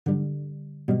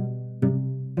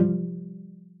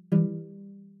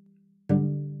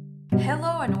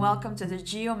Hello and welcome to the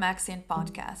GeoMaxing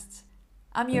podcast.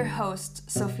 I'm your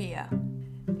host, Sophia.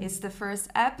 It's the first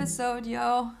episode,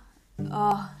 yo.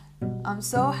 Oh, I'm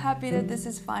so happy that this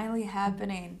is finally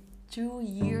happening. 2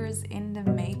 years in the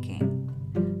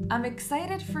making. I'm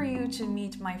excited for you to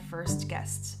meet my first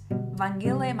guest,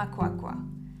 Vangile Makwakwa.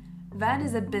 Van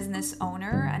is a business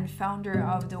owner and founder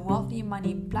of the Wealthy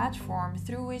Money platform,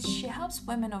 through which she helps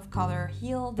women of color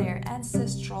heal their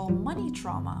ancestral money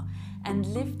trauma and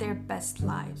live their best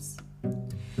lives.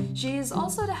 She is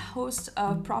also the host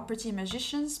of Property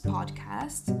Magicians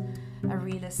podcast, a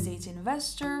real estate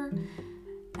investor,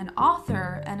 an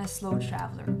author, and a slow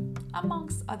traveler,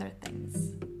 amongst other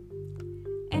things.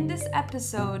 In this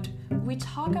episode, we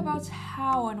talk about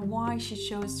how and why she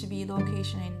chose to be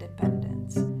location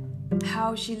independent,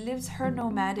 how she lives her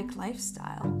nomadic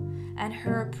lifestyle, and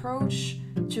her approach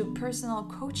to personal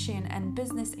coaching and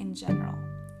business in general.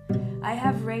 I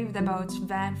have raved about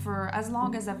Van for as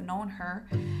long as I've known her.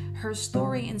 Her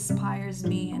story inspires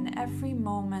me, and every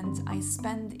moment I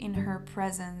spend in her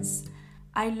presence,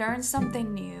 I learn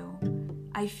something new,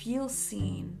 I feel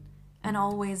seen, and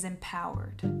always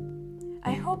empowered.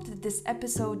 I hope that this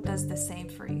episode does the same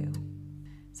for you.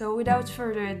 So without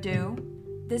further ado,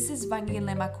 this is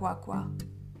Vangile Makwakwa,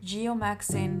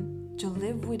 GeoMaxing to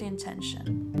live with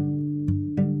intention.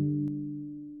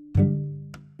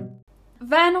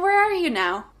 Van, where are you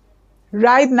now?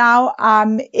 Right now,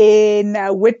 I'm in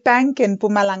Witbank in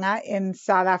Mpumalanga in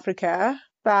South Africa,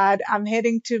 but I'm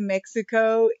heading to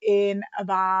Mexico in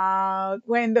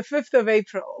the 5th of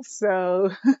April.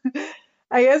 So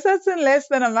I guess that's in less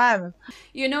than a month.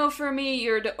 You know, for me,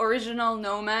 you're the original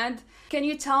nomad. Can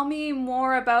you tell me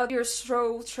more about your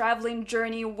slow traveling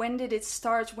journey? When did it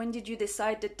start? When did you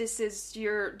decide that this is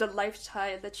the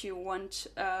lifestyle that you want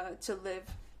to live?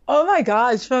 Oh my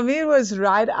gosh, for me, it was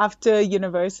right after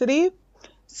university.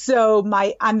 So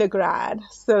my undergrad.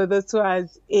 So this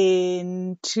was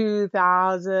in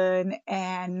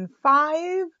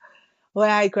 2005 when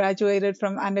I graduated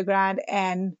from undergrad,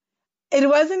 and it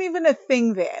wasn't even a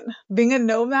thing then. Being a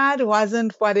nomad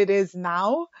wasn't what it is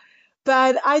now.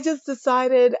 But I just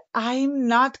decided I'm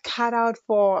not cut out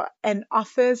for an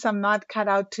office. I'm not cut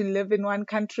out to live in one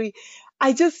country.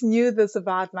 I just knew this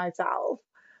about myself.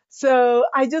 So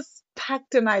I just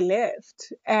packed and I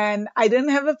left, and I didn't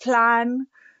have a plan.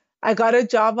 I got a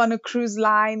job on a cruise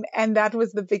line, and that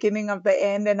was the beginning of the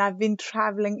end. And I've been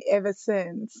traveling ever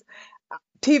since.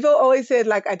 People always said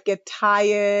like I'd get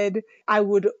tired, I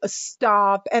would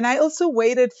stop. And I also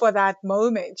waited for that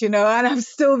moment, and I've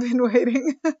still been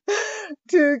waiting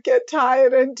to get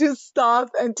tired and to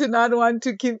stop and to not want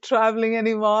to keep traveling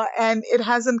anymore. And it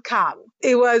hasn't come.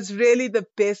 It was really the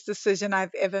best decision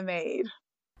I've ever made.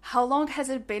 How long has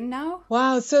it been now?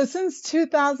 Wow. So since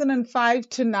 2005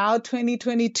 to now,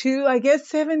 2022, I guess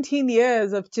 17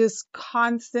 years of just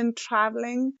constant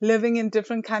traveling, living in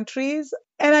different countries.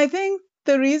 And I think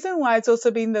the reason why it's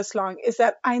also been this long is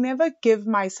that I never give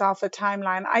myself a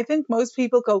timeline. I think most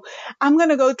people go, I'm going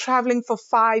to go traveling for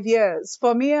 5 years.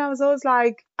 For me, I was always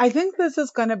like, I think this is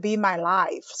going to be my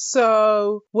life.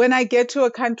 So when I get to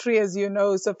a country, as you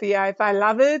know, Sophia, if I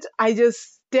love it, I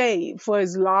just stay for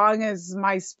as long as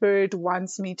my spirit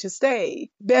wants me to stay.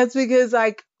 That's because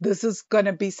this is going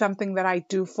to be something that I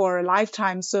do for a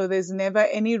lifetime. So there's never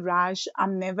any rush.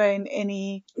 I'm never in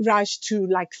any rush to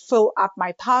fill up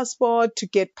my passport, to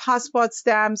get passport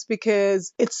stamps,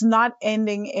 because it's not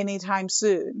ending anytime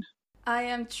soon. I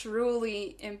am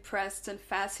truly impressed and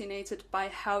fascinated by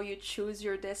how you choose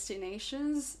your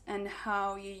destinations and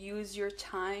how you use your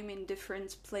time in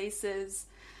different places.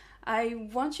 I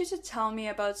want you to tell me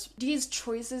about these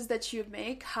choices that you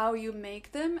make, how you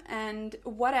make them, and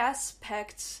what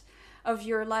aspects of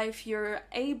your life you're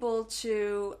able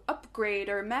to upgrade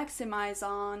or maximize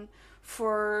on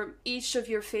for each of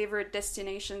your favorite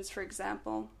destinations, for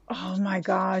example. Oh my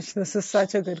gosh, this is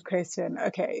such a good question.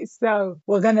 Okay, so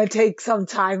we're going to take some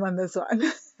time on this one.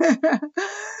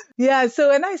 Yeah, so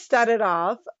when I started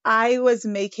off, I was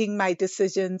making my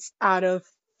decisions out of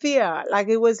fear.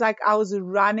 It was like I was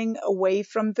running away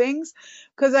from things,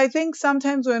 because I think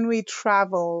sometimes when we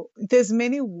travel, there's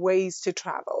many ways to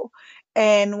travel.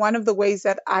 And one of the ways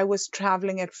that I was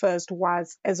traveling at first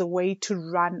was as a way to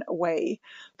run away.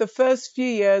 The first few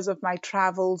years of my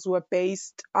travels were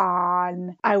based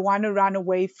on, I want to run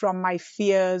away from my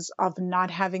fears of not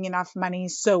having enough money.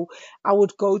 So I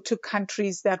would go to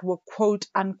countries that were quote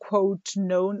unquote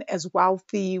known as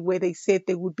wealthy, where they said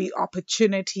there would be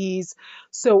opportunities.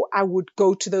 So I would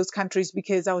go to those countries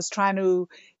because I was trying to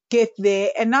get there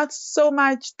and not so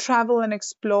much travel and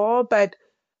explore, but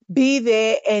be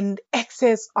there and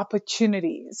access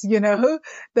opportunities. That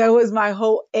was my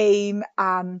whole aim,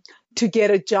 to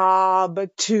get a job,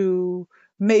 to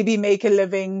maybe make a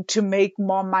living, to make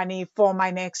more money for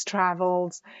my next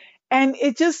travels. And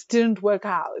it just didn't work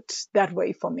out that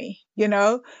way for me,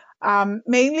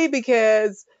 mainly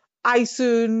because I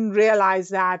soon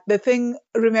realized that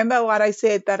remember what I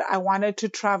said, that I wanted to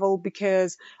travel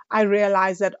because I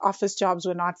realized that office jobs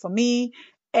were not for me.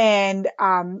 And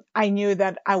I knew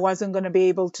that I wasn't going to be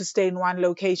able to stay in one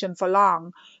location for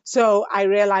long. So I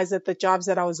realized that the jobs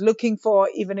that I was looking for,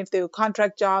 even if they were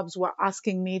contract jobs, were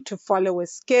asking me to follow a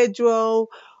schedule,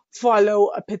 follow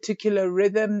a particular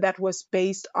rhythm that was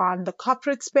based on the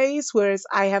corporate space, whereas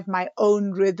I have my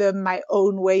own rhythm, my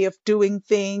own way of doing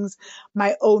things,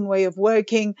 my own way of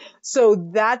working. So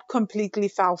that completely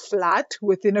fell flat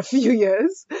within a few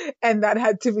years, and that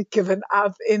had to be given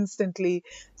up instantly.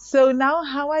 So now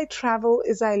how I travel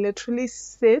is I literally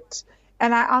sit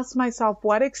and I ask myself,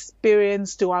 what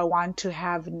experience do I want to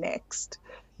have next?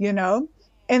 You know?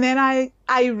 And then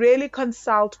I really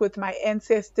consult with my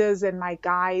ancestors and my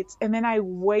guides, and then I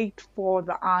wait for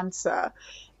the answer.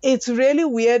 It's really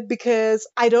weird because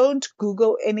I don't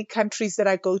Google any countries that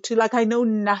I go to. Like, I know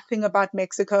nothing about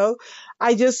Mexico.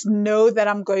 I just know that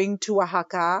I'm going to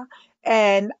Oaxaca.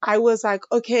 And I was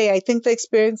like, okay, I think the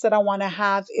experience that I want to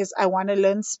have is I want to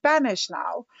learn Spanish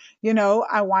now.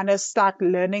 I want to start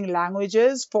learning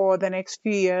languages for the next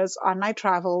few years on my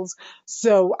travels.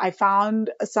 So I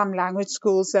found some language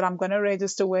schools that I'm going to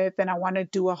register with, and I want to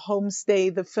do a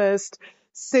homestay the first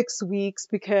 6 weeks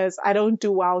because I don't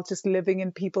do well just living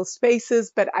in people's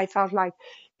spaces. But I felt like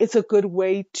it's a good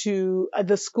way to,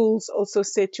 the schools also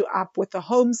set you up with a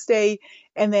homestay.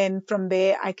 And then from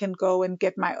there, I can go and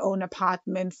get my own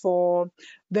apartment for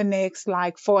the next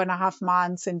like 4.5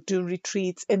 months and do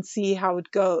retreats and see how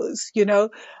it goes.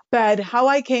 But how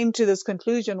I came to this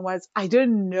conclusion was I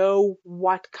didn't know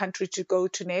what country to go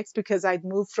to next because I'd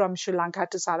moved from Sri Lanka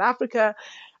to South Africa.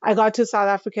 I got to South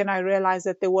Africa and I realized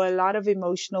that there were a lot of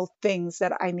emotional things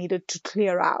that I needed to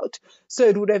clear out. So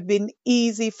it would have been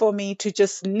easy for me to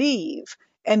just leave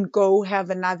and go have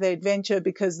another adventure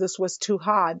because this was too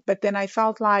hard. But then I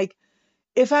felt like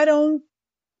if I don't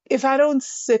if I don't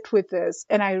sit with this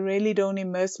and I really don't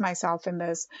immerse myself in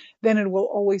this, then it will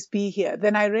always be here.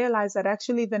 Then I realized that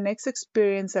actually the next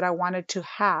experience that I wanted to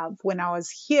have when I was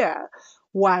here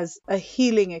was a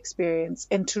healing experience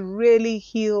and to really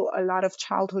heal a lot of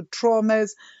childhood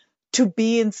traumas, to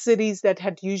be in cities that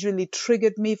had usually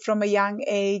triggered me from a young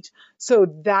age. So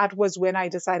that was when I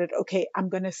decided, okay, I'm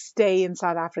going to stay in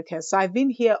South Africa. So I've been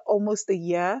here almost a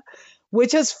year,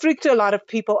 which has freaked a lot of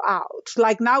people out.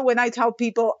 Like now, when I tell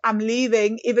people I'm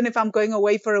leaving, even if I'm going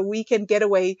away for a weekend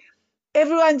getaway,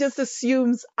 everyone just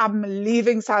assumes I'm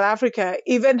leaving South Africa.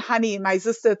 Even Honey, my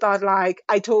sister, thought like,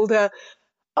 I told her,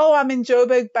 oh, I'm in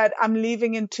Joburg, but I'm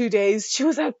leaving in 2 days. She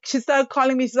was like, she started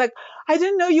calling me. She's like, I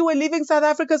didn't know you were leaving South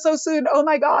Africa so soon. Oh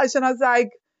my gosh. And I was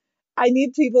like, I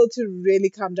need people to really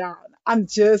calm down. I'm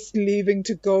just leaving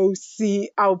to go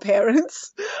see our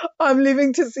parents. I'm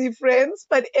leaving to see friends,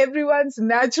 but everyone's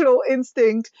natural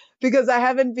instinct, because I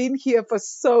haven't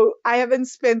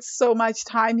spent so much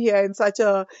time here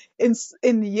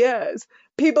in years.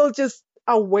 People just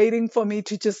are waiting for me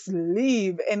to just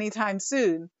leave anytime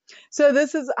soon. So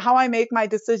this is how I make my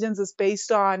decisions, is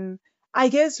based on, I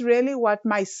guess, really what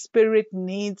my spirit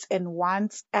needs and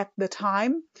wants at the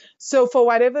time. So for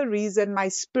whatever reason, my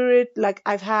spirit, like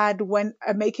I've had when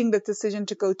making the decision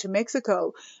to go to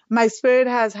Mexico, my spirit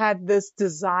has had this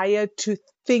desire to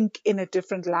think in a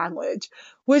different language,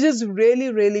 which is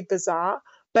really, really bizarre.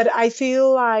 But I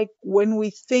feel like when we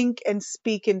think and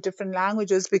speak in different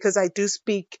languages, because I do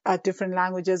speak different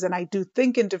languages and I do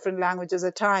think in different languages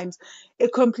at times,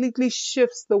 it completely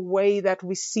shifts the way that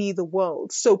we see the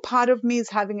world. So part of me is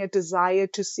having a desire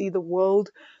to see the world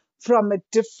from a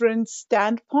different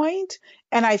standpoint.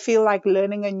 And I feel like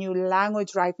learning a new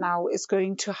language right now is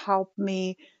going to help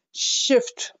me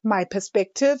shift my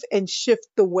perspective and shift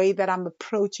the way that I'm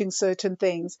approaching certain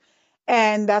things.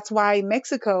 And that's why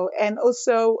Mexico. And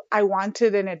also, I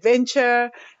wanted an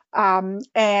adventure.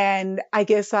 And I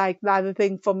guess like the other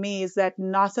thing for me is that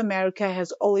North America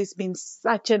has always been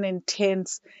such an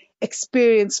intense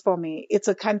experience for me. It's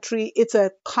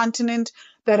a continent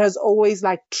that has always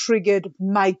like triggered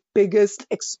my biggest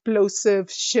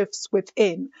explosive shifts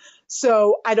within.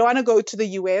 So I don't want to go to the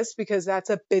US because that's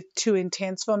a bit too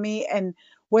intense for me. And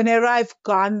whenever I've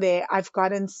gone there, I've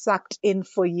gotten sucked in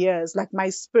for years. Like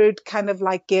my spirit kind of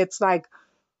like gets like,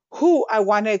 who I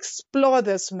want to explore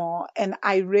this more. And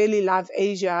I really love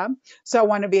Asia. So I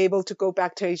want to be able to go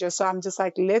back to Asia. So I'm just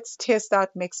like, let's test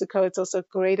out Mexico. It's also a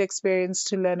great experience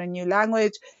to learn a new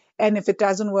language. And if it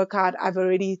doesn't work out, I've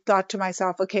already thought to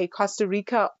myself, okay, Costa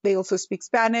Rica, they also speak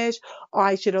Spanish, or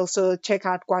I should also check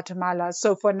out Guatemala.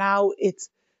 So for now, it's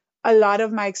a lot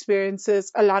of my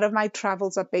experiences, a lot of my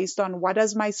travels are based on what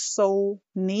does my soul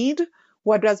need?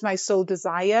 What does my soul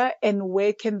desire? And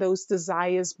where can those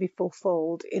desires be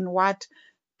fulfilled? In what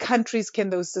countries can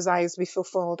those desires be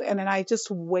fulfilled? And then I just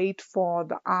wait for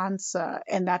the answer,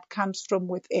 and that comes from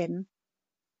within.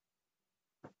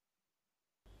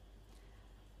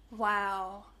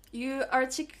 Wow. You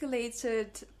articulated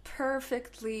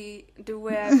perfectly the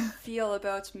way I feel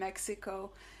about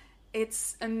Mexico.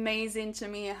 It's amazing to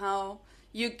me how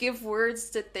you give words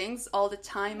to things all the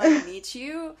time I meet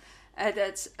you.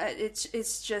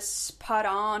 It's just spot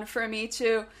on for me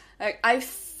too. Like, I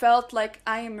felt like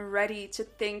I am ready to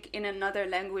think in another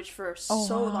language for Oh,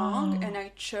 so long, and wow.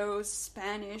 I chose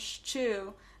Spanish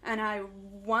too. And I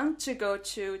want to go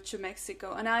to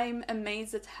Mexico, and I'm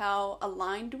amazed at how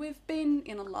aligned we've been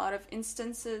in a lot of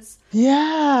instances.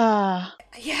 Yeah.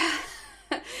 Yeah,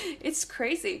 it's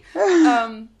crazy.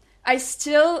 Um, I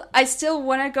still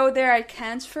want to go there. I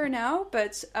can't for now,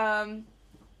 but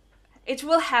it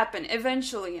will happen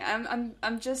eventually.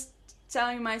 I'm just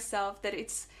telling myself that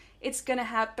it's gonna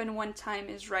happen when time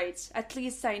is right. At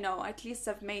least I know. At least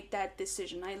I've made that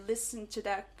decision. I listened to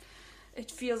that. It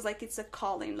feels like it's a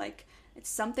calling. Like it's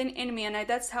something in me, and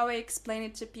that's how I explain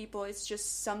it to people. It's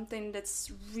just something that's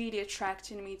really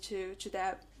attracting me to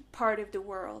that part of the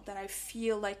world that I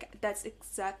feel like that's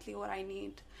exactly what I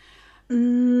need.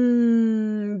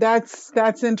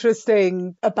 That's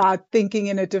interesting about thinking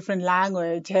in a different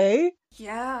language, hey?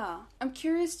 Yeah. I'm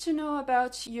curious to know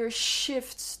about your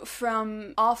shifts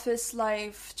from office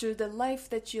life to the life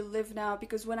that you live now,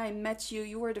 because when I met you,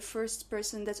 you were the first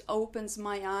person that opens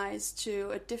my eyes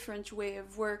to a different way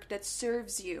of work that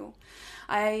serves you.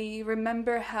 I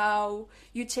remember how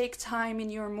you take time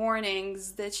in your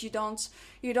mornings, that you don't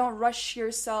rush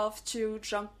yourself to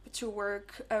jump to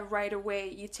work right away.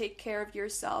 You take care of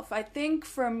yourself. I think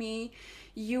for me,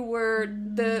 you were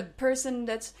the Mm. person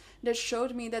that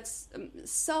showed me that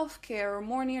self-care or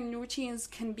morning routines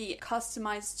can be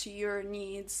customized to your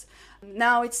needs.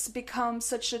 Now it's become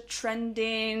such a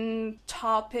trending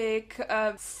topic,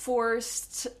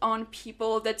 forced on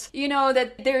people, that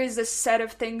that there is a set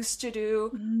of things to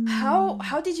do. How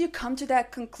Mm. did you come to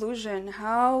that conclusion?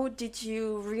 How did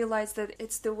you realize that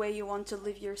it's the way you want to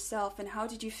live yourself, and how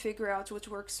did you figure out what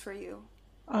works for you?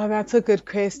 Oh, that's a good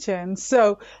question.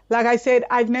 So, like I said,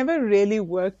 I've never really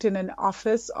worked in an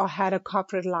office or had a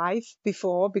corporate life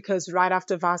before because right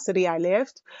after varsity, I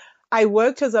left. I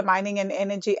worked as a mining and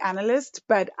energy analyst,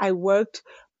 but I worked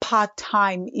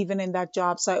part-time even in that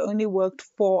job. So I only worked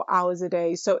 4 hours a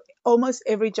day. So almost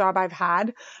every job I've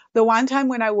had, the one time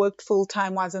when I worked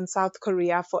full-time was in South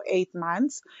Korea for 8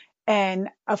 months. And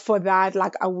for that,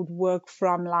 like I would work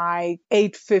from like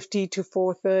 8:50 to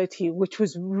 4:30, which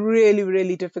was really,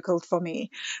 really difficult for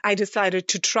me. I decided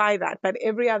to try that. But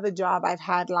every other job I've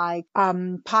had like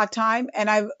part-time, and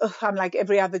I'm like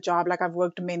every other job, like I've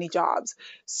worked many jobs.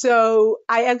 So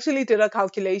I actually did a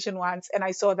calculation once and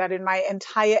I saw that in my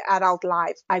entire adult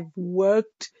life, I've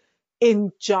worked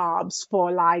in jobs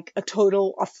for like a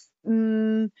total of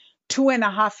mm,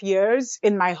 2.5 years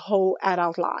in my whole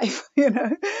adult life, you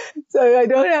know. So I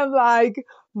don't have like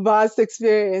vast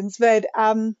experience, but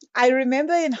I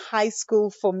remember in high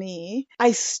school for me,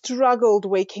 I struggled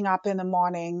waking up in the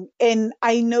morning, and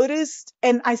I noticed,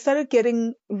 and I started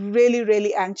getting really,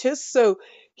 really anxious. So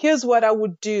here's what I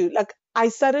would do. Like I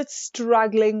started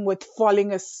struggling with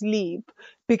falling asleep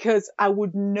because I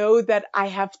would know that I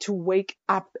have to wake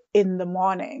up in the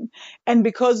morning. And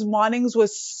because mornings were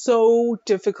so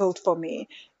difficult for me,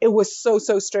 it was so,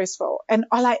 so stressful. And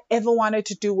all I ever wanted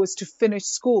to do was to finish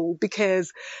school,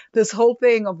 because this whole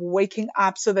thing of waking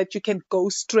up so that you can go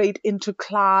straight into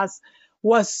class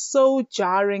was so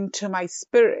jarring to my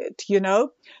spirit, you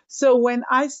know? So when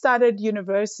I started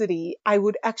university, I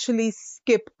would actually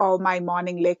skip all my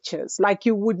morning lectures. Like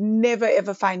you would never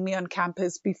ever find me on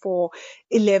campus before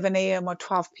 11 a.m. or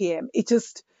 12 p.m.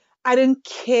 I didn't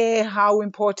care how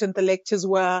important the lectures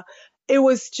were. It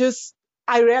was just,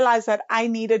 I realized that I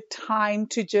needed time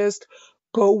to just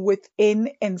go within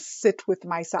and sit with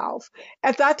myself.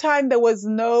 At that time, there was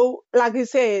no, like I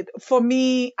said, for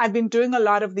me, I've been doing a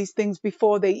lot of these things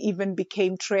before they even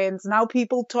became trends. Now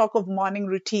people talk of morning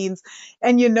routines.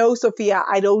 And you know, Sophia,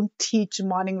 I don't teach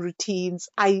morning routines.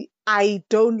 I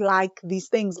don't like these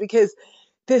things because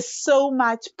there's so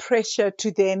much pressure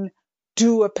to then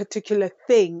do a particular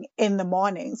thing in the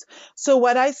mornings. So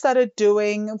what I started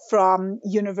doing from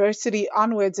university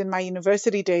onwards in my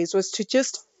university days was to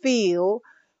just feel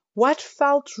what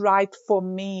felt right for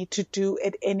me to do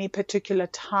at any particular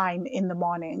time in the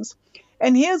mornings.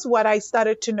 And here's what I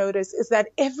started to notice is that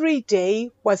every day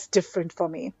was different for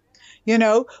me,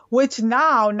 which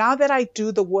now that I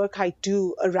do the work I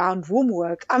do around womb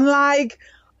work, I'm like,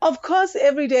 of course,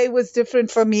 every day was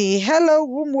different for me. Hello,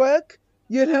 womb work.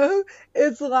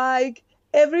 It's like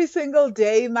every single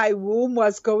day my womb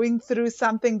was going through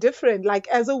something different. Like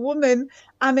as a woman,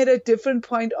 I'm at a different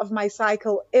point of my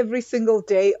cycle every single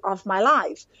day of my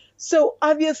life. So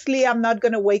obviously, I'm not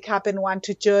going to wake up and want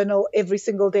to journal every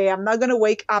single day. I'm not going to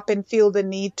wake up and feel the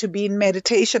need to be in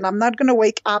meditation. I'm not going to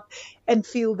wake up and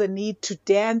feel the need to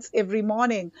dance every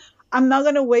morning. I'm not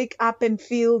going to wake up and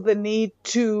feel the need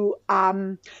to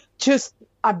just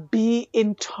be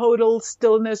in total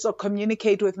stillness or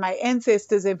communicate with my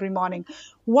ancestors every morning.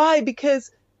 Why?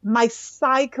 Because my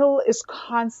cycle is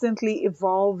constantly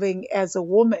evolving as a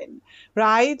woman,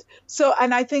 right? So,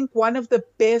 and I think one of the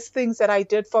best things that I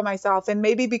did for myself, and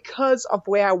maybe because of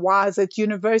where I was at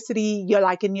university, you're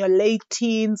like in your late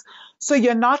teens, so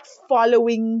you're not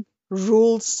following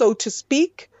rules, so to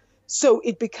speak. So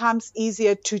it becomes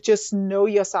easier to just know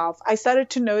yourself. I started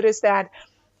to notice that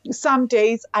some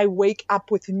days I wake up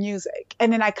with music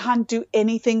and then I can't do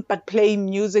anything but play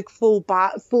music full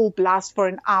blast for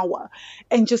an hour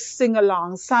and just sing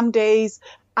along. Some days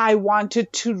I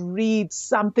wanted to read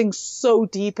something so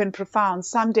deep and profound.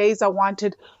 Some days I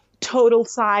wanted total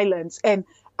silence, and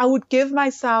I would give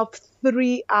myself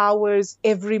 3 hours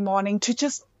every morning to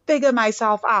just figure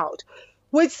myself out,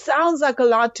 which sounds like a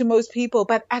lot to most people,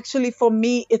 but actually for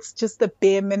me, it's just the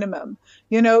bare minimum.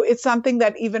 It's something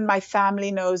that even my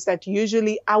family knows, that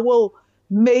usually I will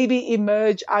maybe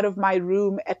emerge out of my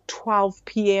room at 12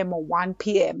 p.m. or 1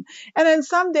 p.m. And then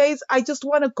some days I just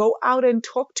want to go out and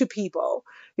talk to people,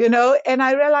 and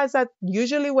I realize that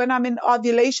usually when I'm in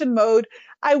ovulation mode,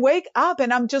 I wake up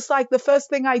and I'm just like, the first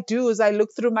thing I do is I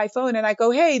look through my phone and I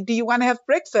go, hey, do you want to have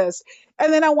breakfast?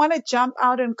 And then I want to jump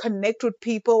out and connect with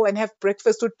people and have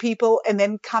breakfast with people and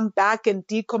then come back and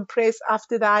decompress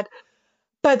after that.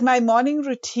 But my morning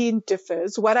routine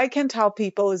differs. What I can tell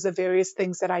people is the various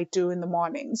things that I do in the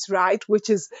mornings, right?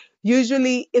 Which is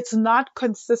usually, it's not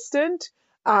consistent,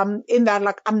 in that,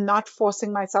 like, I'm not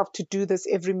forcing myself to do this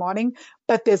every morning,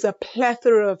 but there's a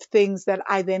plethora of things that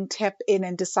I then tap in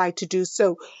and decide to do.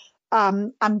 So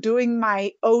I'm doing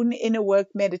my own inner work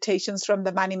meditations from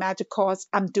the Money Magic course.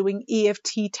 I'm doing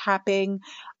EFT tapping.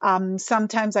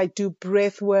 Sometimes I do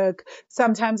breath work.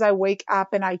 Sometimes I wake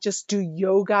up and I just do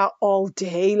yoga all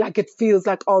day. Like it feels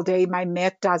like all day. My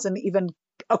mat doesn't even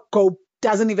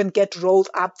get rolled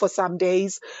up for some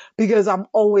days because I'm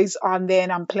always on there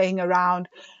and I'm playing around.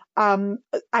 Um,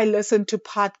 I listen to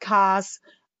podcasts.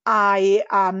 I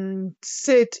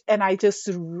sit and I just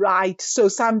write. So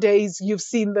some days you've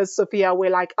seen this, Sophia,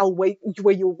 where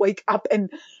you'll wake up and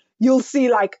you'll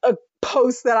see like a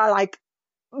post that are like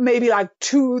maybe like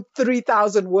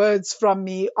 3,000 words from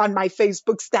me on my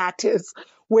Facebook status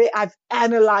where I've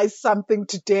analyzed something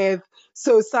to death.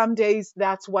 So some days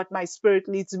that's what my spirit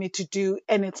leads me to do.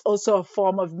 And it's also a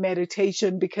form of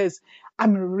meditation because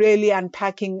I'm really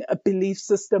unpacking a belief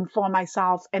system for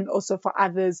myself and also for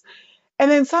others. And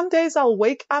then some days I'll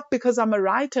wake up because I'm a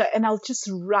writer and I'll just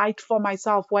write for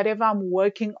myself, whatever I'm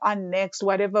working on next,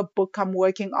 whatever book I'm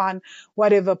working on,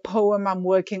 whatever poem I'm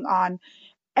working on.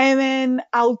 And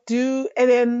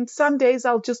then some days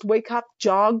I'll just wake up,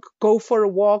 jog, go for a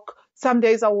walk. Some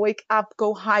days I'll wake up,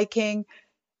 go hiking.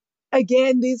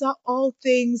 Again, these are all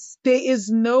things. There is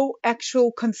no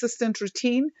actual consistent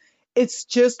routine. It's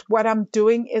just what I'm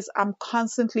doing is I'm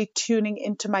constantly tuning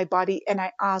into my body and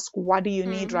I ask, what do you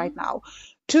need right now?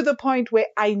 To the point where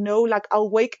I know, like I'll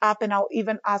wake up and I'll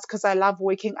even ask, because I love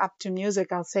waking up to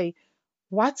music. I'll say,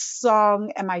 what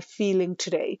song am I feeling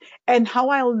today? And how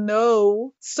I'll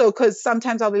know, so because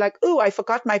sometimes I'll be like, oh, I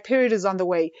forgot my period is on the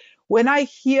way. When I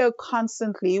hear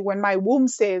constantly, when my womb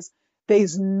says,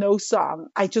 there's no song,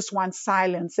 I just want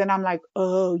silence. And I'm like,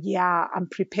 oh, yeah, I'm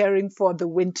preparing for the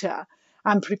winter.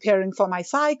 I'm preparing for my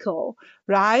cycle,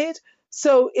 right?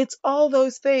 So it's all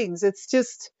those things. It's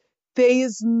just, there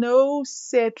is no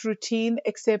set routine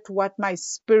except what my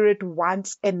spirit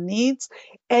wants and needs.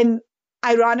 And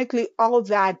ironically, all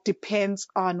that depends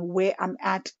on where I'm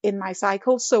at in my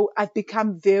cycle. So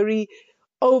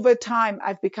over time,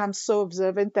 I've become so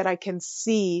observant that I can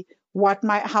see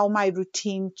how my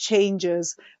routine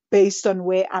changes based on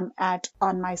where I'm at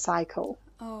on my cycle.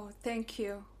 Oh, thank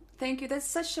you. Thank you. That's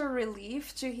such a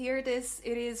relief to hear this.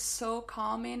 It is so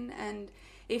calming and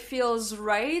it feels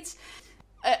right.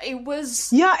 It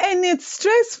was, Yeah, and it's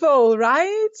stressful,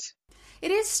 right?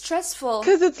 it is stressful.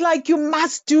 Because it's like you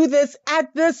must do this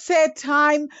at this set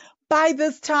time by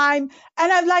this time.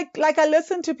 And I'm like I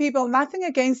listen to people, nothing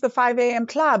against the 5 a.m.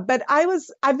 club, but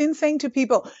I've been saying to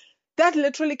people that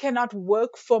literally cannot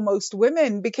work for most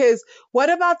women, because what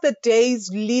about the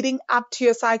days leading up to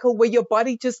your cycle where your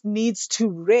body just needs to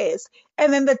rest?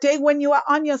 And then the day when you are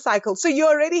on your cycle. So you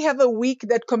already have a week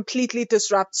that completely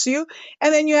disrupts you.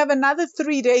 And then you have another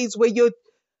 3 days where you're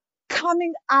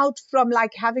coming out from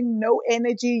like having no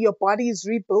energy, your body is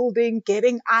rebuilding,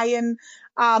 getting iron,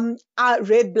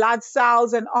 red blood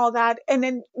cells and all that. And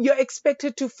then you're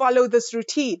expected to follow this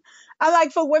routine. And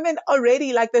like for women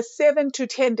already, like the 7 to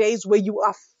 10 days where you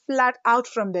are flat out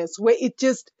from this, where it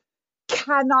just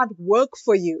cannot work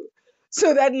for you.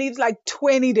 So that leaves like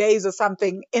 20 days or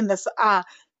something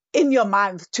in your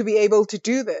month to be able to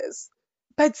do this.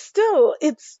 But still,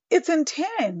 it's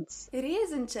intense. It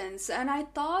is intense, and I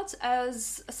thought,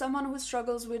 as someone who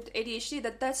struggles with ADHD,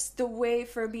 that that's the way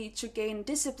for me to gain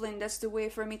discipline. That's the way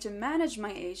for me to manage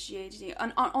my ADHD.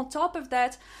 And on top of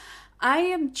that, I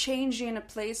am changing the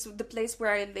place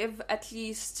where I live, at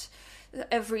least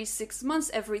every 6 months,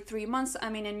 every 3 months.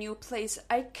 I'm in a new place.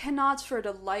 I cannot for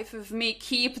the life of me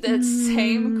keep that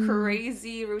same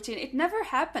crazy routine. It never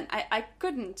happened. I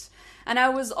couldn't. And I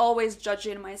was always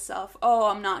judging myself. Oh,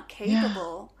 I'm not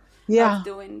capable Yeah. of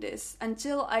doing this,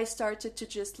 until I started to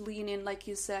just lean in, like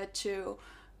you said, to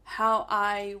how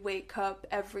I wake up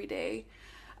every day.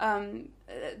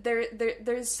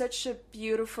 There's such a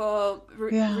beautiful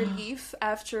Yeah. relief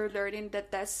after learning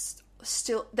that that's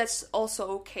also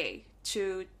okay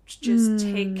to just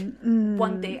take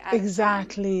one day at a time.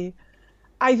 Exactly.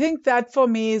 I think that for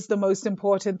me is the most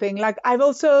important thing. Like I've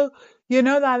also, the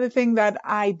other thing that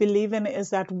I believe in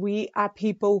is that we are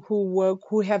people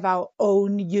who have our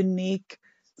own unique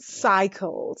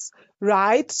cycles,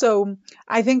 right? So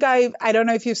I think I don't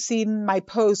know if you've seen my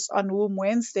post on Womb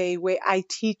Wednesday where I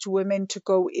teach women to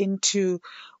go into,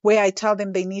 where I tell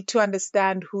them they need to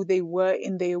understand who they were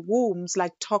in their wombs,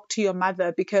 like talk to your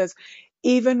mother, because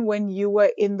even when you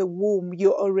were in the womb,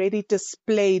 you already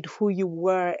displayed who you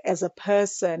were as a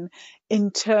person in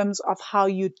terms of how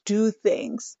you do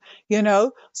things.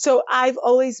 So I've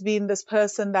always been this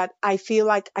person that I feel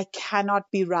like I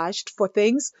cannot be rushed for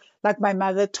things. Like my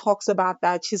mother talks about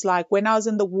that. She's like, when I was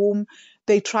in the womb,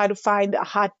 they tried to find a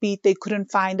heartbeat. They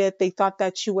couldn't find it. They thought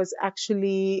that she was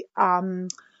actually,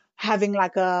 having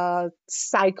like a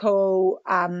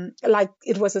like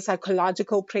it was a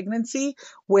psychological pregnancy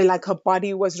where like her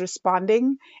body was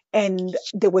responding and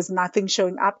there was nothing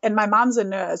showing up. And my mom's a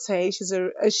nurse. Hey, she's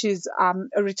a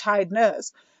retired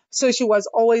nurse. So she was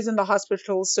always in the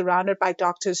hospital surrounded by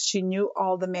doctors. She knew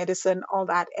all the medicine, all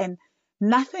that, and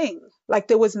nothing. Like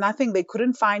there was nothing. They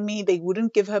couldn't find me. They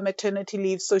wouldn't give her maternity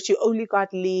leave. So she only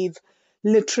got leave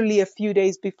literally a few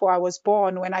days before I was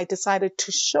born, when I decided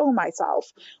to show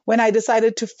myself, when I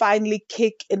decided to finally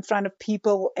kick in front of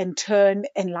people and turn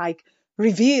and like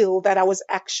reveal that I was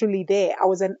actually there. I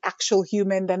was an actual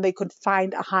human. Then they could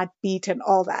find a heartbeat and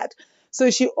all that.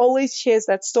 So she always shares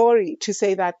that story to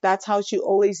say that that's how she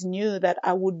always knew that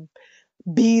I would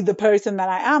be the person that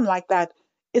I am, like that.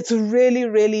 It's really,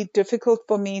 really difficult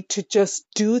for me to just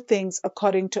do things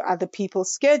according to other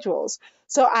people's schedules.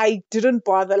 So I didn't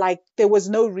bother, like, there was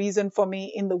no reason for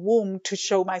me in the womb to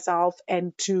show myself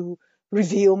and to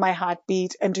reveal my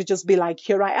heartbeat and to just be like,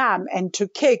 here I am, and to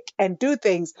kick and do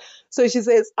things. So she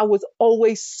says, I was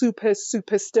always super,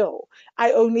 super still.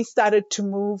 I only started to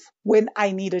move when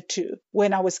I needed to,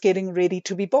 when I was getting ready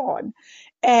to be born.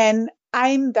 And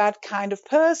I'm that kind of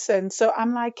person. So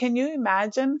I'm like, can you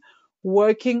imagine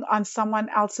working on someone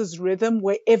else's rhythm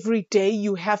where every day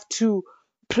you have to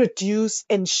produce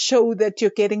and show that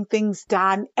you're getting things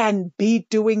done and be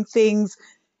doing things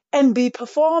and be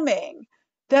performing?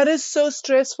 That is so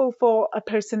stressful for a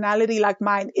personality like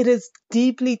mine. It is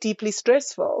deeply, deeply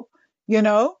stressful, you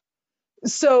know?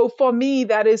 So for me,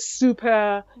 that is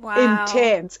super Wow.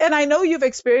 intense. And I know you've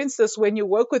experienced this when you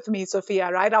work with me,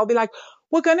 Sophia, right? I'll be like,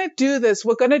 we're going to do this.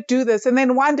 We're going to do this. And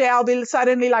then one day I'll be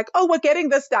suddenly like, oh, we're getting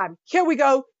this done. Here we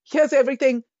go. Here's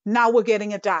everything. Now we're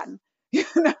getting it done. You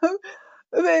know,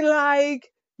 they're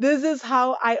like, this is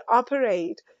how I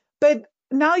operate. But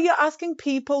now you're asking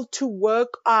people to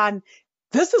work on,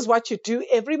 this is what you do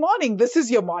every morning. This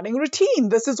is your morning routine.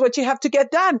 This is what you have to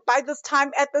get done by this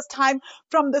time, at this time,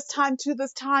 from this time to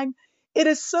this time. It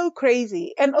is so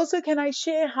crazy. And also, can I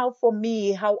share how for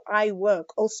me, how I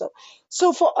work also?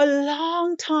 So for a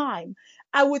long time,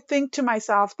 I would think to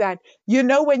myself that,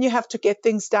 when you have to get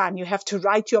things done, you have to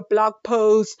write your blog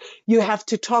posts, you have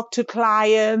to talk to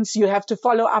clients, you have to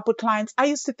follow up with clients. I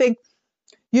used to think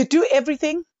you do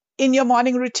everything in your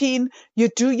morning routine, you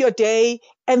do your day,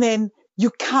 and then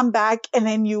you come back and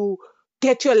then you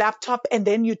get your laptop and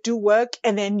then you do work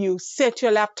and then you set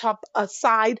your laptop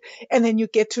aside and then you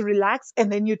get to relax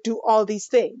and then you do all these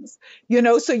things,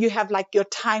 so you have like your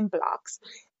time blocks.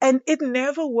 And it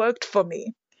never worked for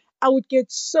me. I would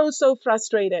get so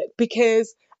frustrated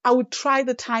because I would try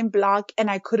the time block and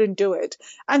I couldn't do it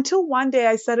until one day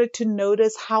I started to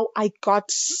notice how I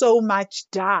got so much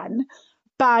done.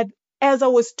 But as I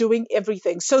was doing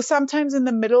everything, so sometimes in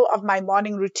the middle of my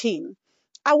morning routine,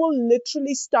 I will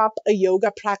literally stop a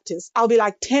yoga practice. I'll be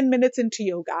like 10 minutes into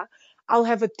yoga. I'll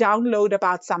have a download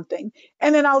about something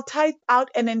and then I'll type out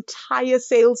an entire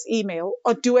sales email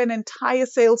or do an entire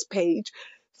sales page,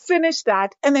 finish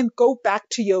that and then go back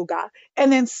to yoga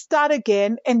and then start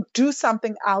again and do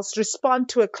something else, respond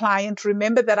to a client,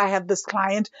 remember that I have this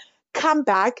client, come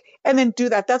back and then do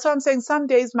that. That's what I'm saying. Some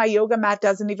days my yoga mat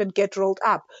doesn't even get rolled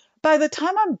up. By the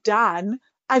time I'm done,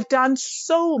 I've done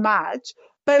so much.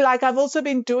 But like I've also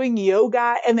been doing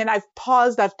yoga and then I've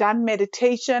paused, I've done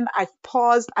meditation, I've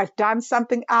paused, I've done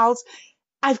something else.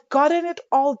 I've gotten it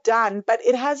all done, but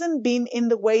it hasn't been in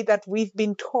the way that we've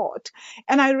been taught.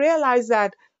 And I realized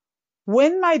that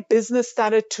when my business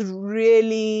started to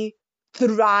really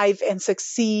thrive and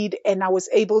succeed and I was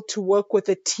able to work with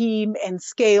a team and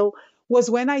scale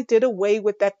was when I did away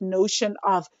with that notion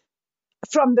of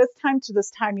from this time to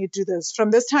this time you do this, from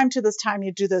this time to this time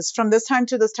you do this, from this time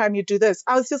to this time you do this.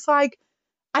 I was just like,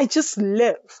 I just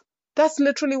live. That's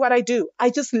literally what I do.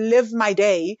 I just live my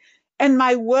day and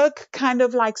my work kind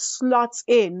of like slots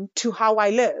in to how I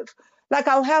live. Like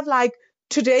I'll have like,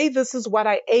 today, this is what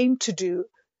I aim to do.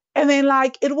 And then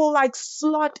like, it will like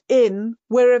slot in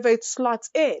wherever it slots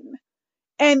in.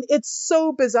 And it's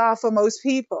so bizarre for most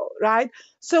people, right?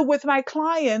 So with my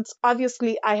clients,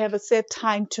 obviously I have a set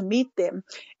time to meet them.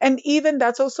 And even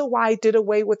that's also why I did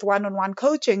away with one-on-one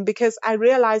coaching, because I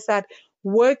realized that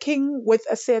working with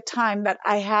a set time that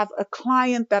I have a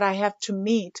client that I have to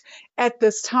meet at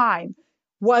this time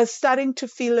was starting to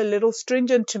feel a little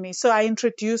stringent to me. So I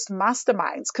introduced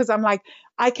masterminds because I'm like,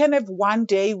 I can have one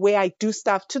day where I do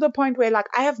stuff to the point where like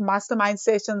I have mastermind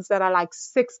sessions that are like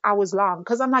 6 hours long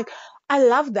because I'm like, I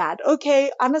love that.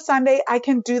 Okay, on a Sunday, I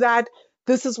can do that.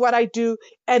 This is what I do.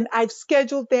 And I've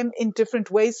scheduled them in different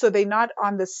ways so they're not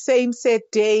on the same set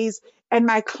days. And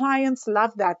my clients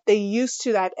love that. They're used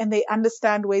to that and they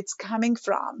understand where it's coming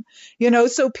from.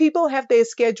 So people have their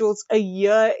schedules a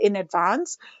year in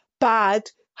advance,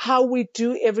 but how we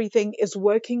do everything is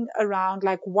working around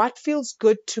like what feels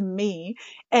good to me.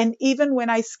 And even when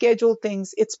I schedule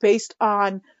things, it's based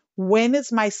on when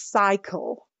is my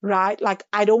cycle, right? Like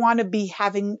I don't want to be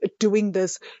doing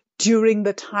this during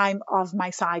the time of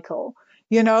my cycle,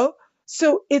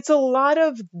 So it's a lot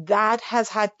of that has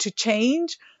had to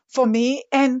change for me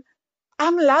and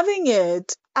I'm loving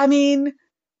it. I mean,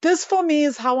 this for me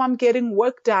is how I'm getting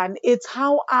work done. It's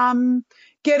how I'm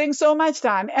getting so much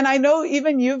done. And I know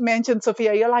even you've mentioned,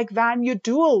 Sophia, you're like, Van, you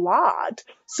do a lot.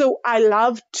 So I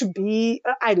love to be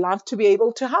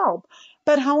able to help.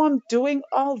 But how I'm doing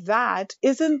all that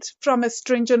isn't from a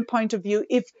stringent point of view.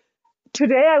 If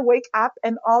today I wake up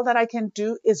and all that I can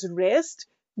do is rest,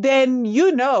 then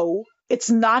it's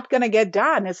not going to get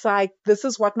done. It's like, this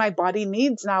is what my body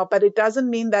needs now. But it doesn't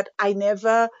mean that I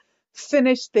never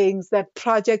finish things, that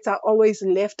projects are always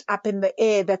left up in the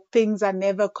air, that things are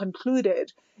never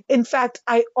concluded. In fact,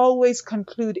 I always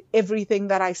conclude everything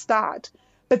that I start.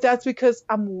 But that's because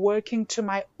I'm working to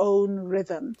my own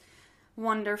rhythm.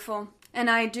 Wonderful. And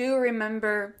I do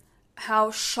remember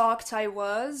how shocked I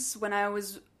was when I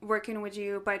was working with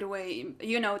you. By the way,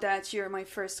 you know that you're my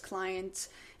first client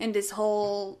in this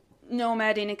whole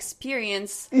nomading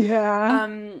experience. Yeah.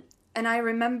 And I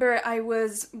remember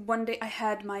one day I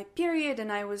had my period and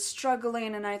I was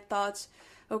struggling and I thought,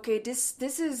 okay, this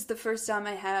is the first time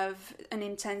I have an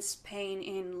intense pain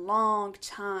in a long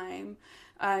time.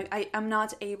 I'm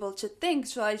not able to think.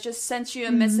 So I just sent you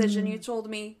a message and you told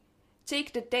me,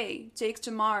 take the day, take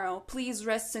tomorrow, please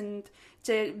rest and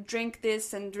to drink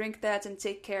this and drink that and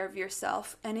take care of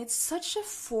yourself. And it's such a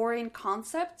foreign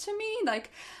concept to me.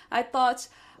 Like I thought,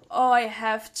 oh, I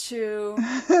have to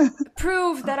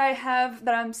prove that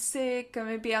I'm sick, or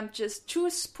maybe I'm just too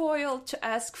spoiled to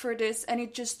ask for this. And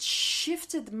it just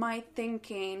shifted my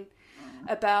thinking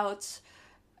about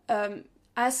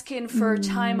asking for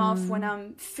time off when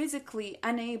I'm physically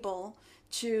unable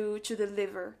to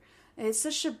deliver. It's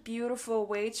such a beautiful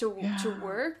way to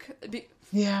work.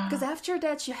 Yeah. Because after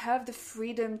that, you have the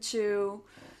freedom to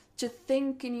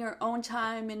think in your own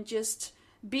time and just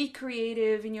be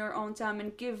creative in your own time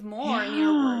and give more in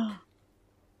your work. Yeah.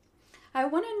 I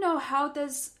want to know, how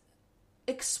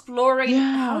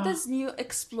Yeah. does new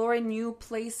exploring new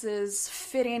places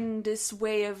fit in this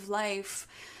way of life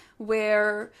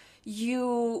where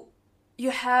you you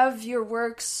have your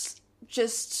works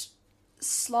just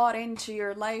slot into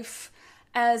your life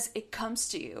as it comes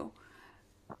to you.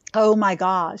 Oh my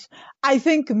gosh. I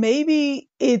think maybe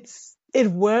it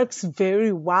works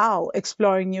very well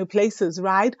exploring new places,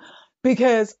 right?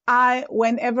 Because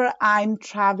whenever I'm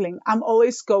traveling, I'm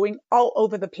always going all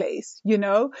over the place.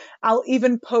 I'll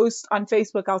even post on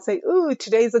Facebook, I'll say, "Ooh,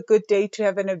 today's a good day to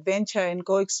have an adventure and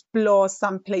go explore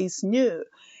someplace new."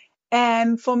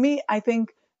 And for me, I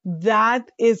think that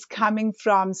is coming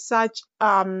from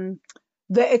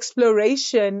the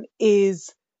exploration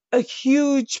is a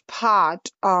huge part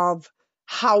of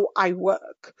how I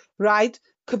work, right?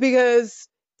 Because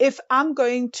if I'm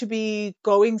going to be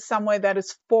going somewhere that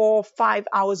is 4, 5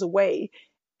 hours away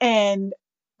and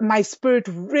my spirit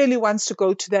really wants to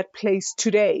go to that place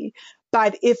today,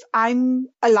 but if I'm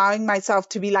allowing myself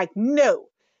to be like, no,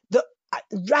 the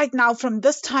right now from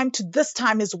this time to this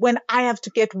time is when I have to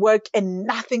get work and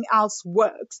nothing else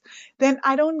works, then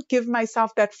I don't give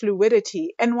myself that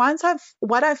fluidity. And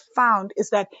what I've found is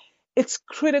that it's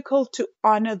critical to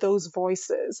honor those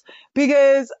voices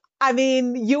because I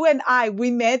mean, you and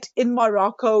we met in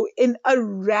Morocco in a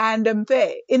random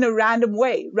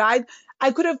way, right?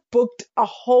 I could have booked a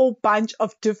whole bunch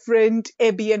of different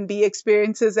Airbnb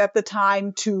experiences at the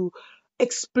time to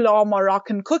explore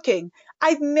Moroccan cooking.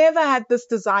 I'd never had this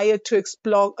desire to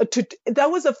explore.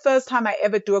 That was the first time I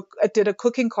ever did a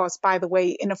cooking course, by the way,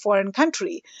 in a foreign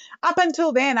country. Up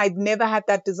until then, I'd never had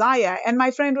that desire. And my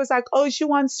friend was like, "Oh, she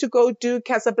wants to go do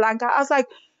Casablanca." I was like,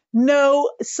 "No,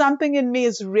 something in me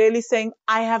is really saying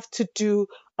I have to do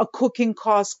a cooking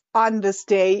course on this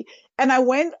day." And I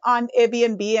went on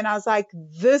Airbnb and I was like,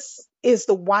 "This is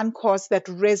the one course that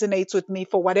resonates with me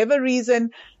for whatever reason.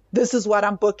 This is what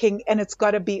I'm booking and it's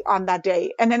got to be on that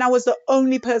day." And then I was the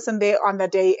only person there on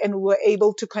that day and we were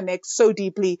able to connect so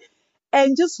deeply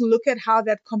and just look at how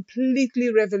that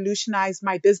completely revolutionized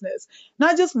my business.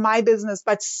 Not just my business,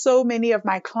 but so many of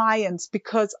my clients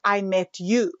because I met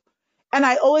you. And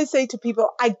I always say to people,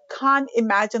 I can't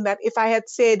imagine that if I had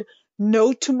said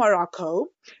no to Morocco,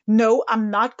 no, I'm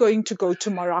not going to go to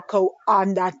Morocco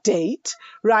on that date,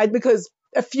 right? Because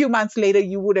a few months later,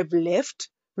 you would have left,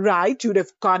 right? You'd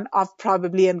have gone off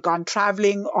probably and gone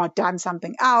traveling or done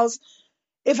something else.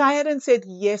 If I hadn't said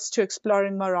yes to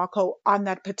exploring Morocco on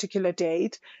that particular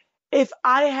date, if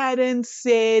I hadn't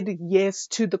said yes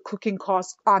to the cooking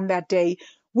course on that day,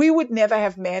 we would never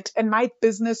have met and my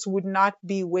business would not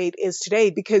be where it is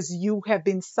today because you have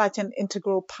been such an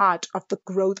integral part of the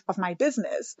growth of my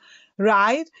business,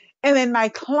 right? And then my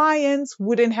clients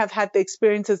wouldn't have had the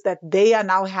experiences that they are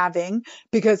now having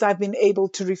because I've been able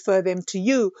to refer them to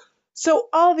you. So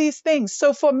all these things.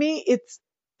 So for me,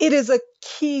 it is a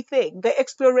key thing. The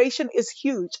exploration is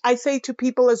huge. I say to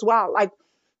people as well, like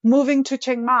moving to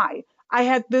Chiang Mai, I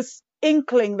had this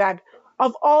inkling that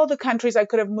of all the countries I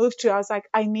could have moved to, I was like,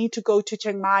 I need to go to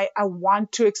Chiang Mai. I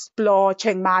want to explore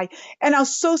Chiang Mai. And I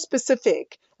was so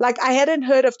specific. Like I hadn't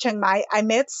heard of Chiang Mai. I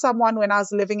met someone when I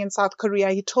was living in South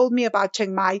Korea. He told me about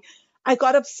Chiang Mai. I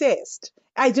got obsessed.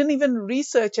 I didn't even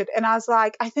research it. And I was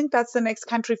like, I think that's the next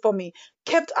country for me.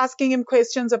 Kept asking him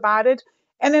questions about it.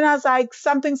 And then I was like,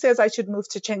 something says I should move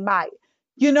to Chiang Mai.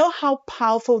 You know how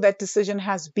powerful that decision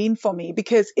has been for me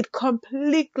because it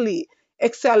completely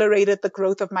accelerated the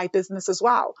growth of my business as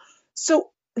well.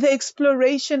 So the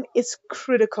exploration is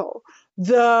critical.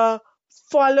 The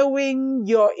following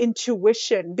your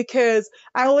intuition, because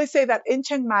I always say that in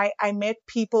Chiang Mai, I met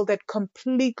people that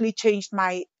completely changed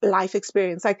my life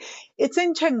experience. Like it's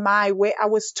in Chiang Mai where I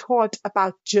was taught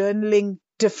about journaling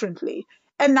differently.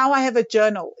 And now I have a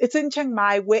journal. It's in Chiang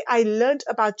Mai where I learned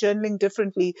about journaling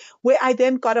differently, where I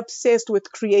then got obsessed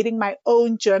with creating my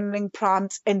own journaling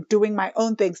prompts and doing my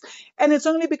own things. And it's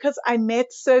only because I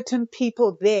met certain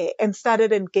people there and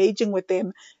started engaging with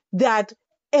them that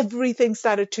everything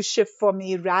started to shift for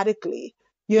me radically,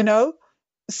 you know?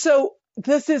 So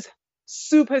this is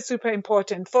super, super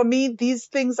important. For me, these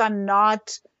things are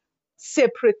not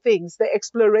separate things. The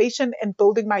exploration and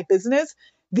building my business,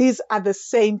 these are the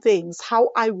same things.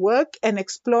 How I work and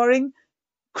exploring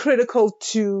critical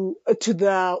to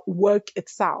the work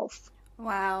itself.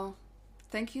 Wow.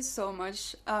 Thank you so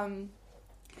much.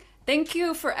 Thank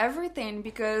you for everything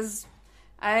because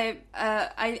I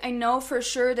know for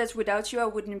sure that without you I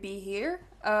wouldn't be here.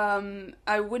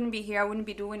 I wouldn't be here. I wouldn't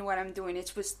be doing what I'm doing.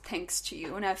 It was thanks to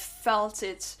you, and I felt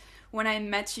it when I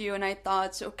met you. And I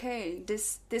thought, okay,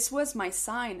 this was my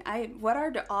sign. What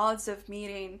are the odds of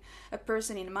meeting a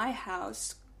person in my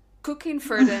house, cooking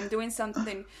for them, doing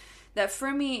something that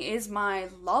for me is my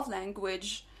love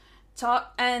language?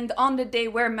 And on the day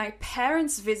where my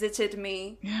parents visited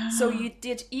me, so you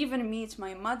did even meet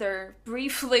my mother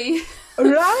briefly,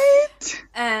 Right?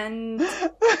 and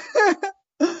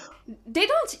they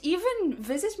don't even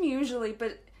visit me usually,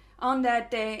 but on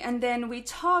that day, and then we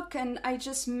talk, and I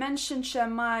just mentioned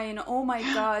Shamai, and oh my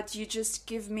God, you just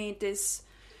give me this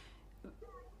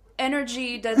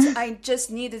energy that I just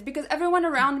needed, because everyone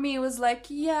around me was like,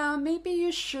 yeah, maybe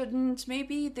you shouldn't,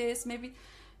 maybe this, maybe,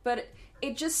 but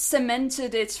it just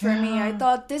cemented it for me. I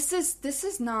thought this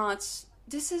is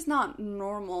not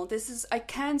normal. I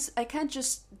can't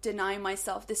just deny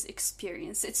myself this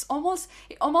experience. It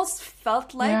almost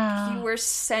felt like you were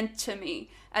sent to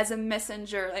me as a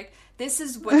messenger. Like, this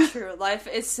is what your life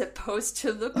is supposed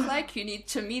to look like. You need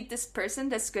to meet this person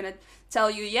that's gonna tell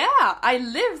you, yeah, I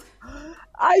lived.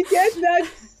 I get that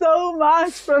so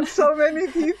much from so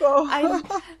many people.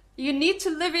 You need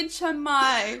to live in Chiang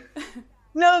Mai.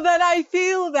 No, but I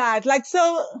feel that. Like,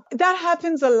 so that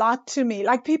happens a lot to me.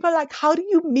 Like, people are like, how do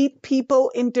you meet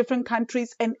people in different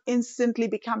countries and instantly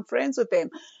become friends with them?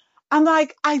 I'm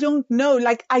like, I don't know.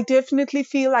 Like, I definitely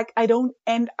feel like I don't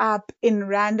end up in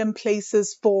random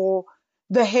places for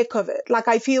the heck of it. Like,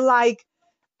 I feel like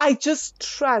I just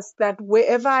trust that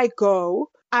wherever I go,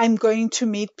 I'm going to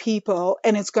meet people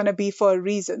and it's going to be for a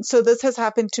reason. So this has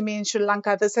happened to me in Sri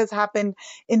Lanka. This has happened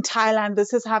in Thailand.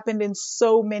 This has happened in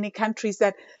so many countries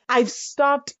that I've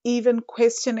stopped even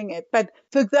questioning it. But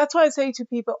that's why I say to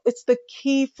people, it's the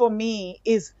key for me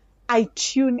is I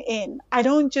tune in. I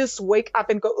don't just wake up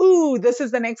and go, ooh, this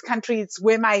is the next country. It's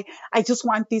where I just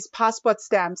want these passport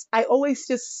stamps. I always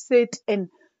just sit and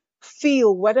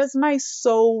feel, what does my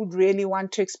soul really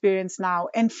want to experience now?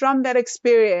 And from that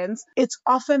experience, it's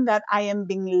often that I am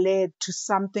being led to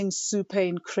something super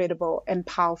incredible and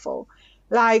powerful.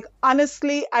 Like,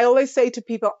 honestly, I always say to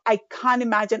people, I can't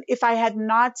imagine if I had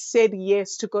not said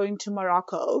yes to going to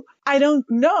Morocco. I don't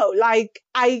know. Like,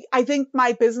 I think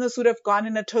my business would have gone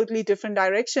in a totally different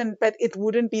direction, but it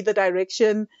wouldn't be the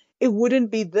direction. It wouldn't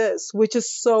be this, which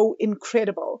is so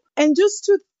incredible. And just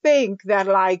to think that,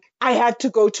 like, I had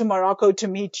to go to Morocco to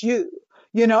meet you.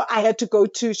 You know, I had to go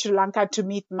to Sri Lanka to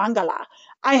meet Mangala.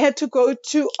 I had to go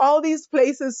to all these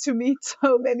places to meet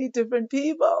so many different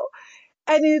people.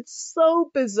 And it's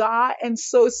so bizarre and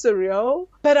so surreal.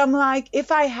 But I'm like,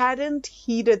 if I hadn't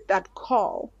heeded that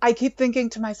call, I keep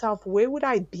thinking to myself, where would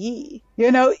I be?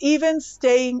 You know, even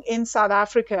staying in South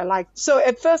Africa, like, so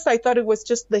at first I thought it was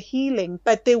just the healing,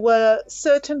 but there were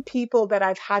certain people that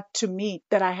I've had to meet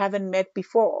that I haven't met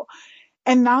before.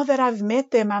 And now that I've met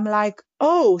them, I'm like,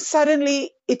 oh,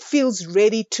 suddenly it feels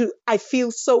I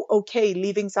feel so okay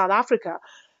leaving South Africa.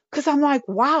 Because I'm like,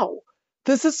 wow,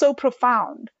 this is so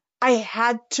profound. I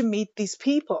had to meet these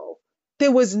people.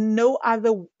 There was no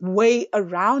other way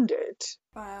around it.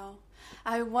 Wow.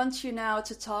 I want you now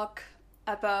to talk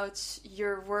about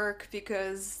your work,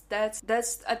 because that's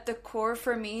at the core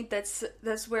for me. That's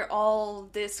where all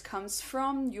this comes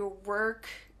from. Your work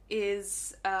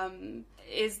is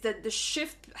that the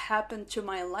shift happened to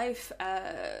my life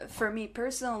for me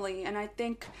personally, and I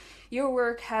think your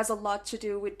work has a lot to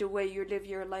do with the way you live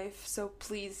your life. So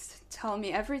please tell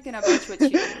me everything about what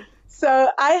you do.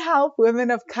 So I help women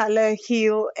of color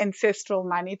heal ancestral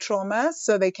money trauma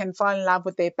so they can fall in love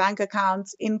with their bank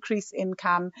accounts, increase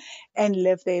income, and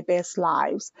live their best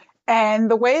lives.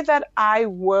 And the way that I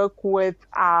work with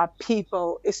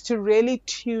people is to really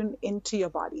tune into your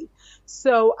body.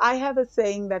 So I have a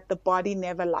saying that the body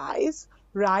never lies,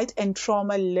 right? And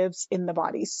trauma lives in the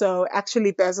body. So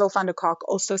actually, Basil van der Kolk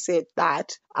also said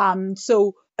that.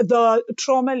 So the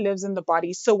trauma lives in the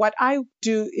body. So what I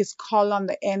do is call on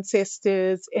the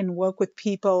ancestors and work with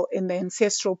people in the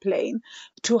ancestral plane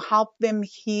to help them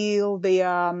heal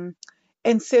their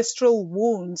ancestral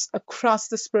wounds across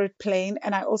the spirit plane.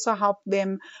 And I also help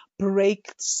them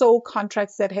break soul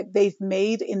contracts that they've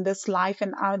made in this life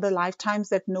and other lifetimes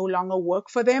that no longer work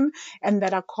for them and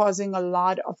that are causing a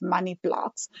lot of money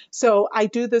blocks. So I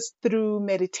do this through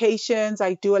meditations.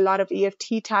 I do a lot of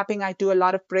EFT tapping. I do a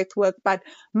lot of breath work, but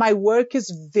my work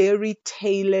is very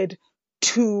tailored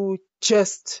to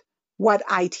just what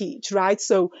I teach, right?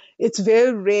 So it's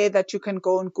very rare that you can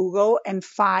go on Google and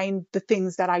find the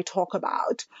things that I talk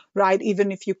about. right?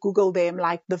 Even if you Google them,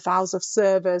 like the vows of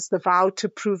service, the vow to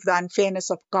prove the unfairness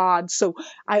of God. So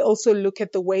I also look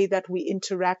at the way that we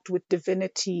interact with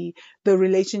divinity, the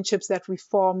relationships that we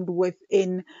formed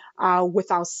within,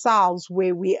 with ourselves,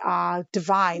 where we are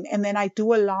divine. And then I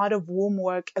do a lot of womb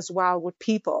work as well with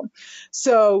people.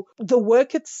 So the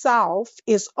work itself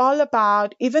is all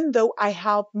about, even though I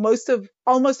help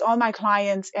almost all my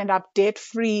clients end up debt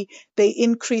free, they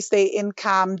increase their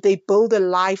income, they build a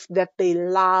life that they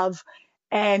love,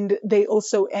 and they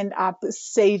also end up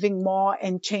saving more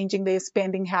and changing their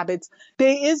spending habits.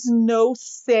 There is no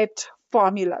set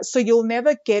formula. So you'll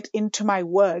never get into my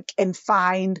work and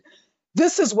find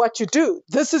this is what you do.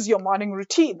 This is your morning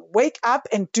routine. Wake up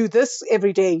and do this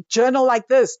every day. Journal like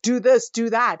this, do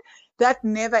that. That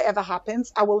never ever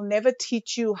happens. I will never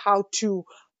teach you how to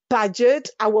budget.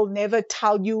 I will never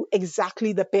tell you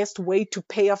exactly the best way to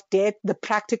pay off debt, the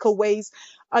practical ways.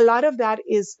 A lot of that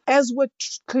is, as we're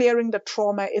clearing the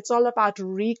trauma, it's all about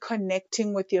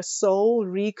reconnecting with your soul,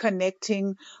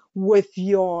 reconnecting with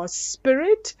your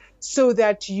spirit, so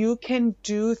that you can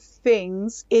do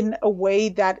things in a way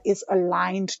that is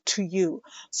aligned to you.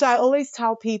 So I always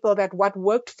tell people that what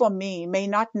worked for me may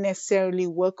not necessarily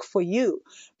work for you,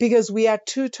 because we are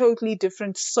two totally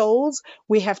different souls.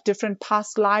 We have different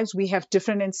past lives. We have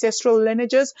different ancestral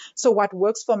lineages. So what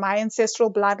works for my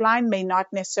ancestral bloodline may not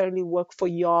necessarily work for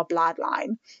your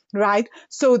bloodline, right?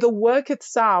 So the work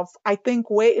itself, I think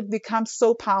where it becomes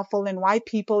so powerful and why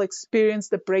people experience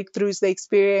the breakthroughs they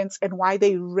experience and why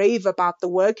they rave about the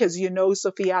work, as you know,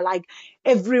 Sophia, like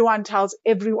everyone tells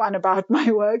everyone about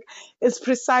my work, is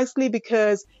precisely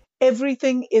because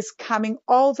everything is coming,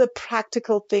 all the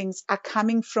practical things are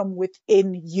coming from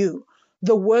within you.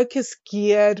 The work is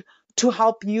geared to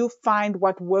help you find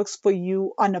what works for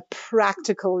you on a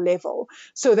practical level,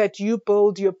 so that you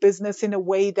build your business in a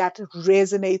way that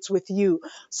resonates with you.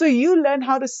 So you learn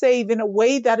how to save in a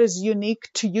way that is unique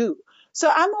to you. So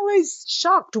I'm always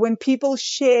shocked when people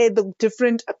share the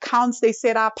different accounts they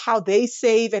set up, how they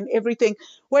save and everything.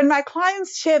 When my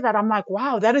clients share that, I'm like,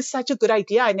 wow, that is such a good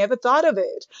idea. I never thought of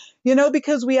it,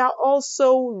 because we are all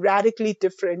so radically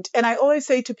different. And I always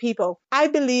say to people, I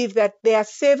believe that there are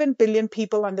 7 billion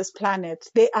people on this planet.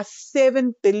 There are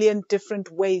 7 billion different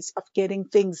ways of getting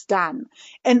things done.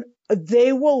 And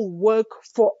they will work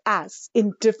for us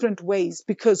in different ways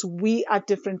because we are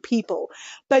different people.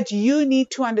 But you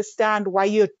need to understand why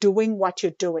you're doing what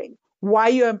you're doing, why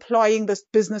you're employing this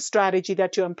business strategy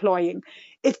that you're employing.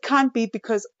 It can't be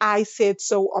because I said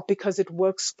so or because it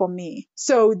works for me.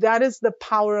 So that is the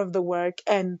power of the work.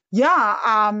 And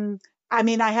I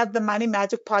have the Money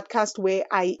Magic podcast where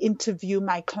I interview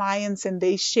my clients and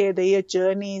they share their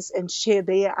journeys and share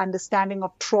their understanding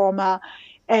of trauma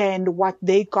and what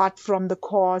they got from the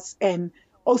course, and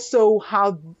also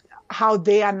how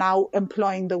they are now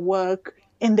employing the work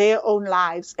in their own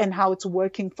lives and how it's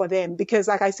working for them. Because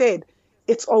like I said,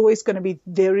 it's always going to be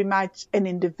very much an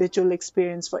individual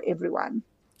experience for everyone.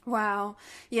 Wow.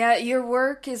 Yeah, your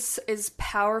work is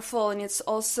powerful, and it's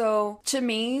also, to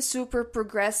me, super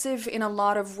progressive in a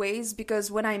lot of ways,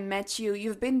 because when I met you,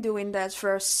 you've been doing that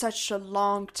for such a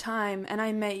long time, and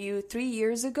I met you 3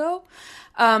 years ago.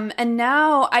 And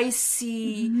now I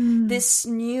see this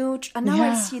new,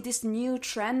 I see this new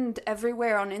trend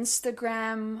everywhere on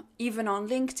Instagram, even on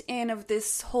LinkedIn, of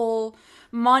this whole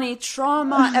money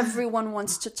trauma. Everyone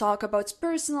wants to talk about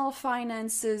personal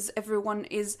finances. Everyone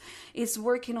is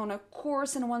working on a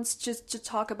course and wants just to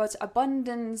talk about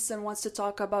abundance and wants to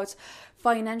talk about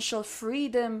financial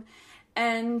freedom.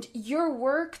 And your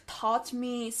work taught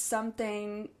me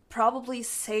something, probably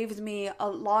saved me a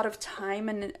lot of time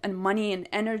and money and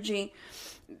energy,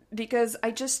 because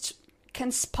I just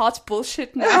can spot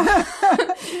bullshit now.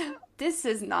 This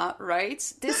is not right.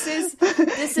 This is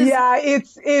yeah,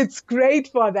 it's great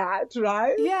for that,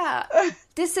 right? Yeah.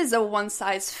 This is a one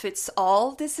size fits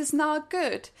all. This is not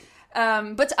good.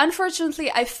 But unfortunately,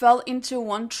 I fell into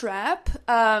one trap.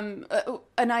 And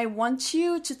I want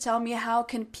you to tell me, how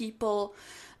can people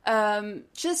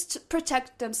just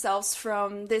protect themselves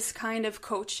from this kind of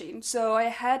coaching? So I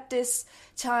had this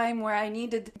time where I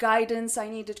needed guidance, I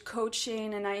needed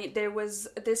coaching, and there was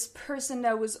this person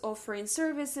that was offering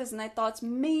services, and I thought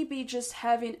maybe just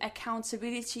having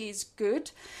accountability is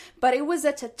good. But it was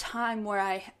at a time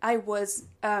where I was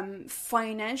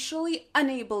financially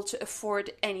unable to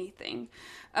afford anything.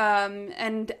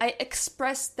 And I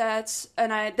expressed that,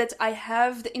 and that I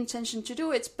have the intention to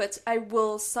do it, but I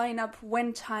will sign up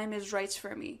when time is right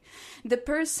for me. The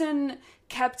person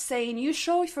kept saying, you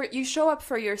show up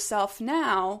for yourself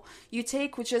now. You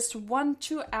take with just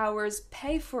 1-2 hours,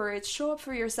 pay for it, show up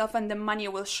for yourself, and the money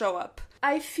will show up.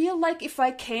 I feel like if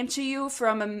I came to you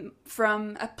from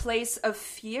a place of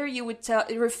fear, you would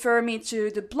refer me to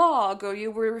the blog, or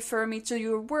you would refer me to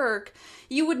your work.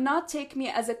 You would not take me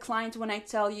as a client when I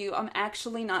tell you I'm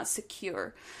actually not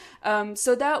secure.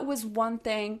 So that was one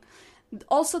thing.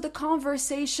 Also, the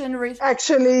conversation.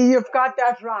 Actually, you've got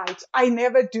that right. I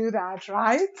never do that,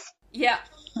 right? Yeah.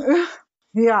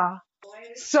 Yeah.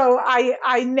 So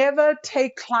I never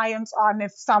take clients on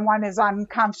if someone is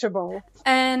uncomfortable.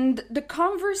 And the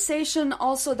conversation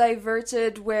also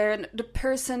diverted where the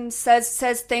person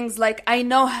says things like, I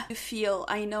know how you feel,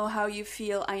 I know how you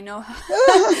feel, I know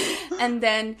how and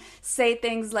then say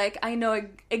things like, I know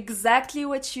exactly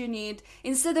what you need,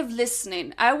 instead of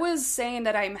listening. I was saying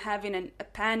that I'm having a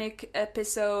panic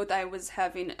episode, I was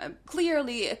having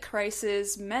clearly a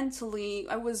crisis mentally,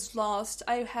 I was lost,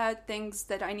 I had things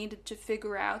that I needed to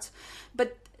figure out,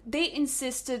 but they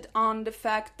insisted on the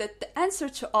fact that the answer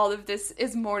to all of this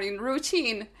is morning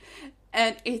routine.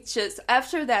 And it just,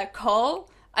 after that call,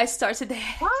 I started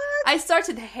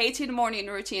hating morning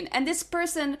routine. And this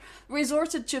person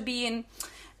resorted to being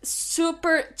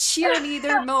super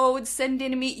cheerleader mode,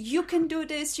 sending me, you can do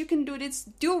this,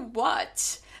 do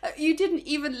what? You didn't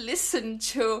even listen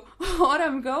to what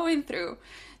I'm going through.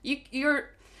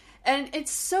 And it's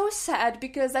so sad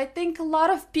because I think a lot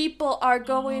of people are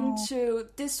going to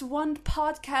this one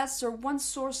podcast or one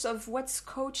source of what's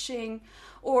coaching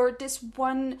or this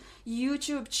one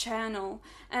YouTube channel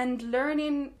and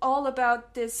learning all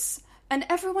about this. And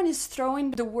everyone is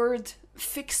throwing the word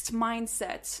fixed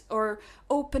mindset or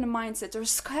open mindset or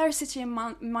scarcity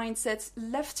mindsets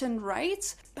left and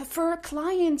right. For a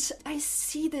client, I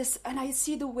see this and I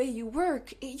see the way you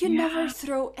work. You never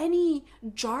throw any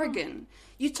jargon.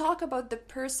 You talk about the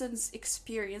person's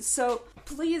experience. So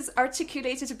please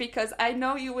articulate it, because I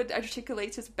know you would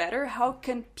articulate it better. How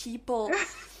can people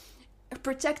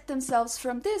protect themselves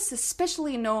from this,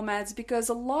 especially nomads? Because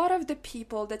a lot of the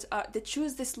people that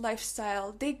choose this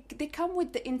lifestyle, they come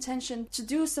with the intention to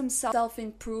do some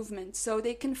self-improvement, so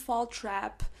they can fall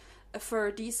trap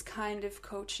for these kind of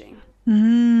coaching.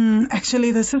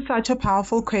 Actually, this is such a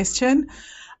powerful question.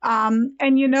 And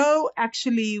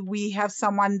actually, we have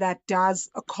someone that does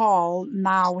a call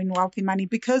now in Wealthy Money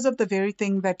because of the very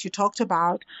thing that you talked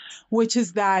about, which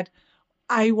is that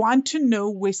I want to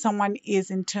know where someone is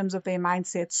in terms of their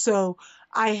mindset. So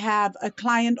I have a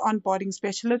client onboarding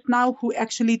specialist now who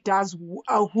actually does,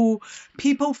 who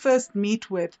people first meet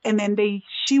with, and then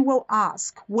she will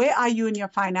ask, where are you in your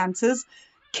finances?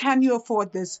 Can you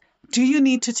afford this? Do you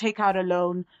need to take out a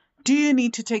loan? Do you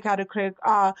need to take out a credit?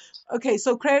 Okay,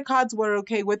 so credit cards we're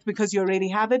okay with because you already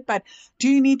have it, but do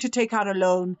you need to take out a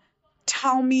loan?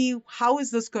 Tell me, how is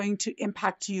this going to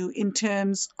impact you in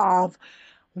terms of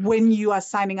when you are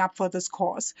signing up for this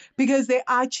course? Because there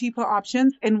are cheaper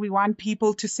options, and we want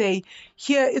people to say,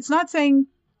 here, it's not saying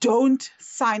don't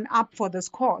sign up for this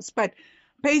course, but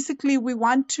basically we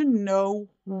want to know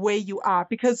where you are,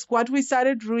 because what I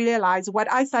started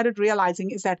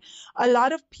realizing is that a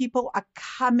lot of people are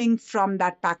coming from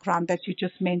that background that you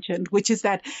just mentioned, which is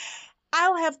that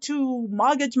I'll have to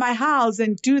mortgage my house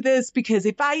and do this because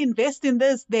if I invest in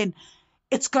this, then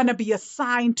it's going to be a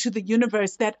sign to the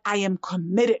universe that I am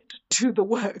committed to the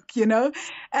work, And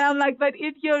I'm like, but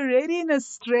if you're already in a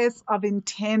stress of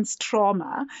intense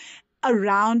trauma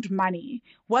around money,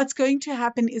 what's going to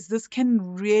happen is this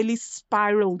can really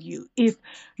spiral you. If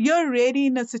you're already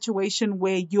in a situation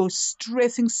where you're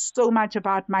stressing so much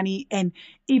about money and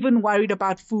even worried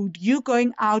about food, you're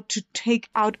going out to take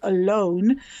out a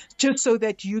loan just so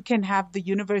that you can have the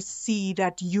universe see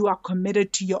that you are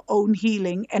committed to your own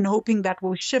healing and hoping that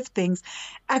will shift things,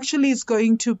 actually is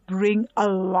going to bring a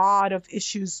lot of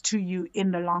issues to you in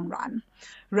the long run,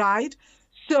 right?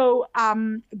 So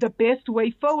the best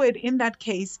way forward in that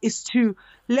case is to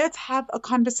let's have a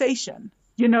conversation,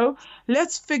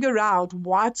 let's figure out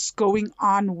what's going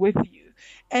on with you.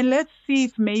 And let's see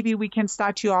if maybe we can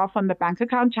start you off on the bank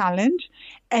account challenge.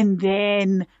 And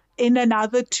then in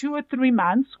another 2 or 3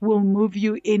 months, we'll move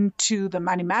you into the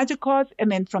Money Magic course.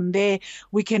 And then from there,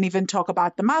 we can even talk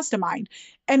about the mastermind.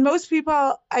 And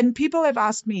people have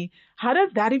asked me, how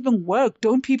does that even work?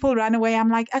 Don't people run away? I'm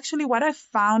like, actually, what I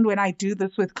found when I do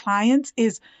this with clients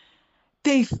is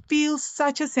they feel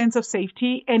such a sense of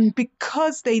safety. And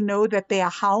because they know that they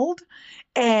are held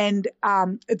and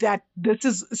that this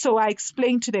is, so I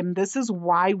explained to them, this is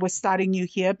why we're starting you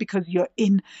here, because you're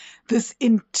in this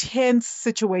intense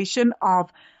situation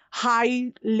of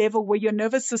high level where your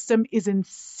nervous system is in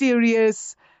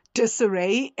serious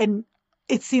disarray. And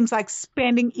it seems like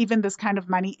spending even this kind of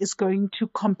money is going to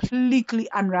completely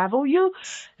unravel you.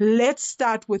 Let's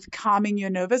start with calming your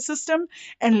nervous system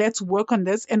and let's work on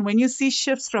this. And when you see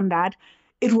shifts from that,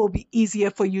 it will be easier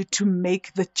for you to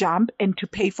make the jump and to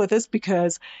pay for this,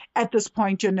 because at this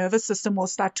point, your nervous system will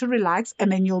start to relax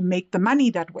and then you'll make the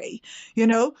money that way, you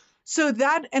know? So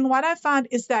that, and what I found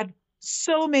is that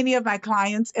so many of my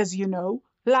clients, as you know,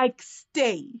 like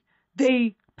stay.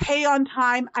 They pay on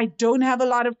time. I don't have a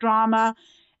lot of drama,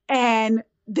 and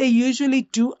they usually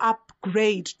do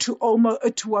upgrade to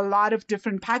almost to a lot of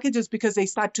different packages because they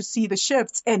start to see the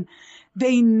shifts, and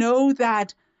they know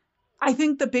that. I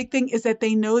think the big thing is that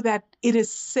they know that it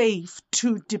is safe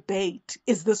to debate.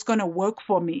 Is this going to work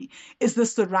for me? Is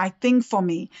this the right thing for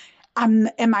me?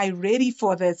 Am I ready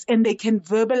for this? And they can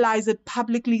verbalize it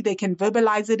publicly. They can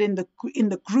verbalize it in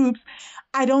the groups.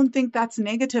 I don't think that's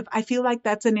negative. I feel like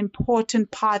that's an important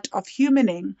part of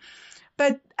humaning.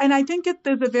 And I think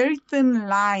there's a very thin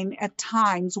line at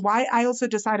times. Why I also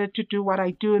decided to do what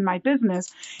I do in my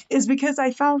business is because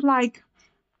I felt like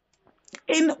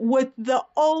in with the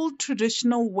old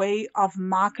traditional way of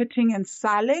marketing and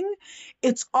selling,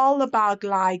 it's all about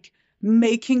like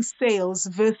making sales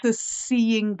versus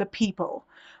seeing the people.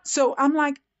 So I'm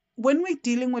like, when we're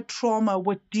dealing with trauma,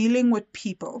 we're dealing with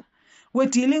people. We're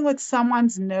dealing with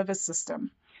someone's nervous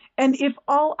system. And if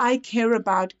all I care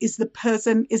about is the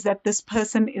person, is that this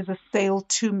person is a sale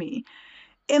to me,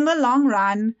 in the long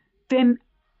run, then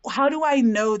how do I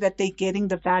know that they're getting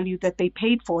the value that they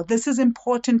paid for? This is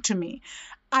important to me.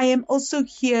 I am also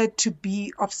here to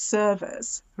be of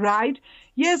service, right?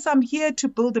 Yes, I'm here to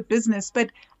build a business,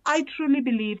 but I truly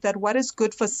believe that what is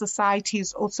good for society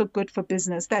is also good for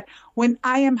business. That when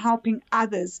I am helping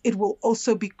others, it will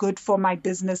also be good for my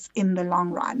business in the long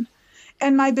run.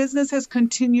 And my business has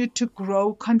continued to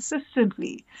grow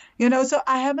consistently, so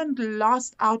I haven't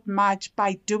lost out much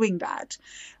by doing that.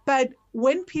 But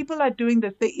when people are doing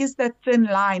this, there is that thin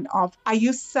line of, are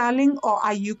you selling or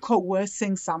are you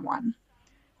coercing someone?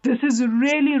 This is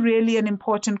really, really an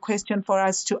important question for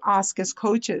us to ask as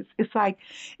coaches. It's like,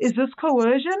 is this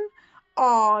coercion?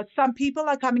 Or some people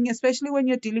are coming, especially when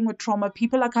you're dealing with trauma,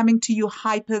 people are coming to you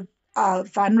hyper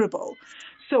vulnerable.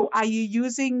 So are you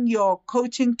using your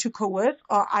coaching to coerce,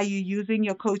 or are you using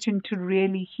your coaching to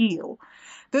really heal?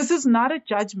 This is not a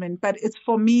judgment, but it's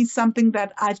for me something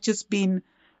that I've just been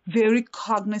very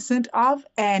cognizant of.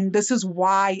 And this is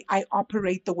why I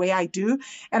operate the way I do.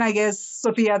 And I guess,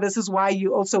 Sophia, this is why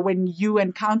you also, when you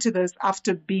encounter this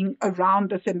after being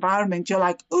around this environment, you're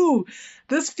like, ooh,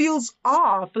 this feels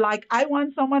off. Like, I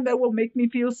want someone that will make me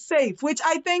feel safe, which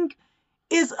I think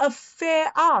is a fair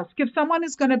ask. If someone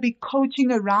is going to be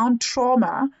coaching around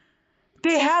trauma,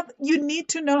 you need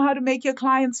to know how to make your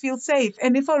clients feel safe.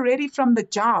 And if already from the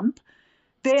jump,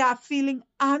 they are feeling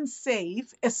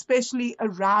unsafe, especially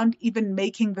around even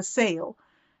making the sale,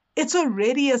 it's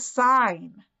already a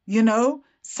sign,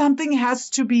 Something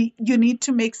has to be, you need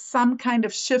to make some kind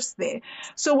of shifts there.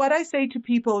 So what I say to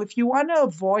people, if you want to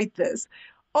avoid this,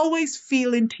 always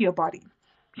feel into your body.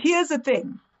 Here's the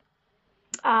thing.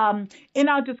 In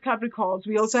our discovery calls,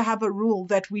 we also have a rule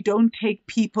that we don't take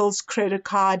people's credit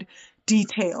card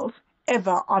details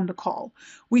ever on the call.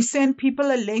 We send people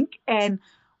a link, and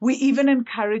we even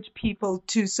encourage people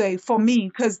to say, for me,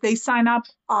 because they sign up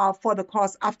for the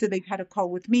course after they've had a call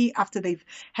with me, after they've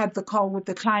had the call with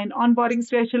the client onboarding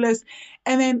specialist.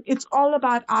 And then it's all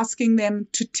about asking them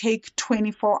to take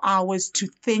 24 hours to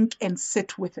think and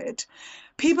sit with it.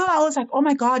 People are always like, oh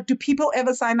my God, do people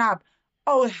ever sign up?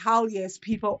 Oh, hell yes,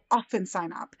 people often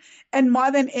sign up. And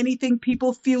more than anything,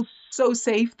 people feel so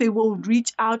safe. They will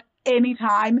reach out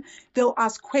anytime. They'll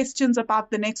ask questions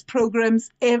about the next programs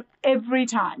every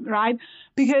time, right?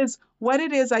 Because what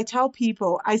it is, I tell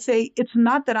people, I say, it's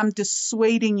not that I'm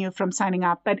dissuading you from signing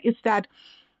up, but it's that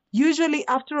usually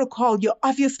after a call, you're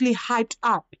obviously hyped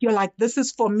up. You're like, this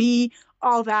is for me,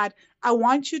 all that. I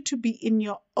want you to be in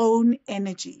your own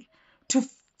energy, to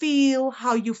feel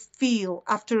how you feel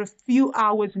after a few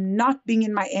hours not being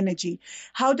in my energy.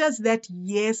 How does that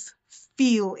yes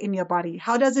feel in your body?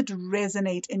 How does it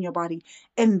resonate in your body?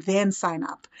 And then sign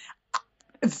up.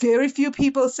 Very few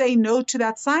people say no to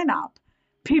that sign up.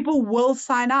 People will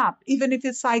sign up, even if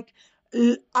it's like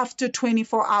after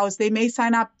 24 hours. They may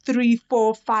sign up 3,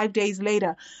 4, 5 days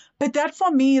later. But that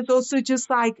for me is also just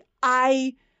like,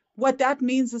 what that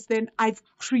means is then I've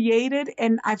created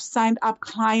and I've signed up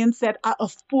clients that are a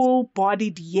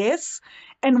full-bodied yes.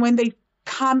 And when they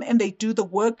come and they do the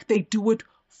work, they do it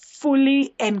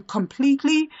fully and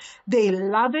completely. They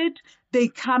love it. They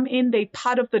come in, they're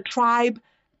part of the tribe.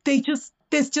 They just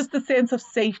there's just a sense of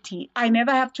safety. I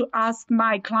never have to ask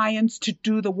my clients to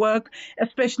do the work,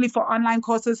 especially for online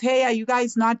courses. Hey, are you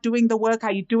guys not doing the work?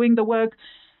 Are you doing the work?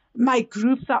 My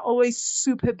groups are always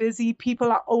super busy.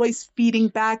 People are always feeding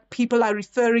back. People are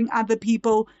referring other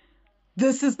people.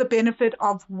 This is the benefit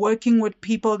of working with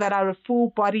people that are a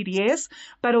full-bodied yes,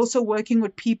 but also working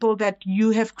with people that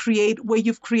you have created, where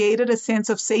you've created a sense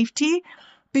of safety.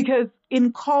 Because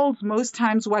in calls, most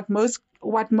times what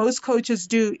most coaches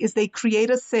do is they create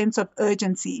a sense of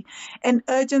urgency. And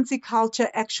urgency culture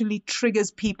actually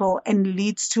triggers people and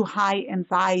leads to high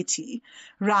anxiety,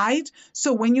 right?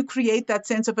 So when you create that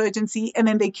sense of urgency and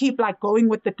then they keep like going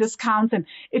with the discounts, and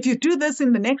if you do this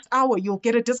in the next hour, you'll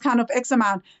get a discount of X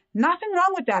amount. Nothing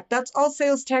wrong with that. That's all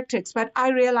sales tactics. But I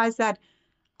realize that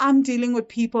I'm dealing with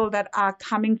people that are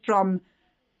coming from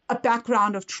a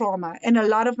background of trauma, and a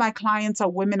lot of my clients are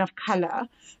women of color.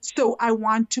 So I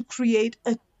want to create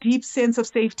a deep sense of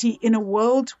safety in a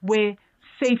world where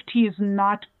safety is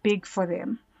not big for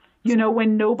them.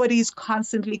 When nobody's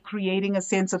constantly creating a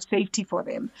sense of safety for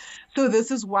them. So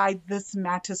this is why this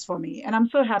matters for me. And I'm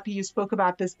so happy you spoke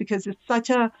about this because it's such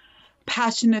a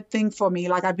passionate thing for me.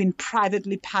 Like I've been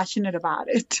privately passionate about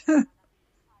it.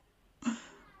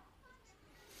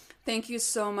 Thank you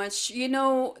so much.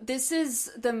 This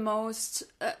is the most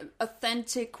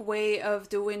authentic way of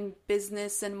doing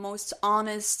business and most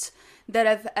honest that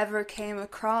I've ever came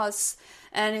across.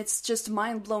 And it's just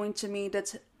mind-blowing to me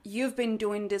that you've been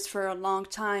doing this for a long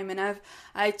time. And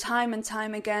I time and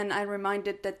time again, I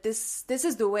reminded that this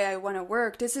is the way I want to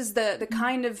work. This is the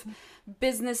kind of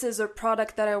businesses or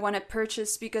product that I want to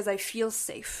purchase because I feel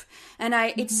safe. And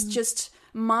it's just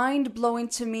mind-blowing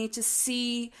to me to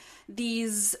see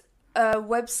these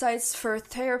websites for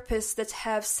therapists that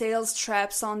have sales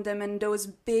traps on them and those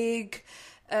big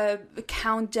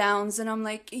countdowns, and I'm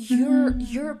like,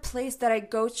 you're a place that I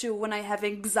go to when I have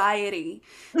anxiety.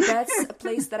 That's a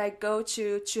place that I go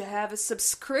to have a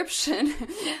subscription.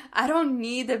 I don't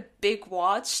need a big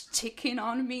watch ticking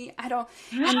on me. I don't,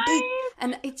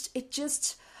 and it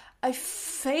just, I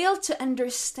fail to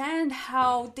understand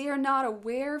how they're not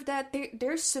aware of that.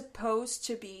 They're supposed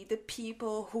to be the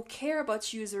people who care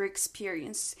about user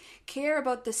experience, care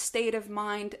about the state of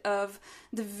mind of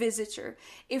the visitor.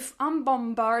 If I'm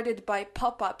bombarded by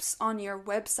pop-ups on your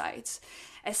website,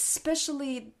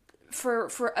 especially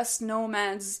for us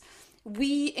nomads,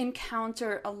 we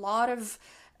encounter a lot of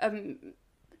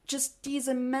just these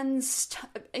immense,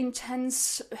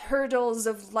 intense hurdles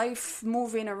of life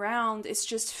moving around. Is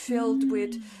just filled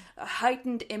with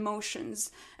heightened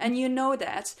emotions. And you know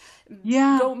that.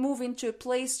 Yeah. Go moving to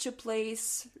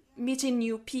place, meeting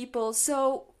new people.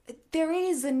 So there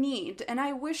is a need. And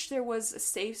I wish there was a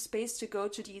safe space to go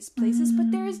to these places.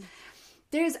 But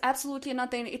there's absolutely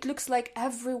nothing. It looks like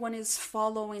everyone is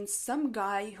following some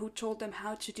guy who told them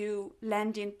how to do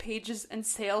landing pages and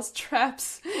sales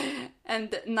traps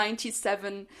and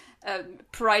 97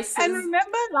 prices. And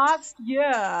remember last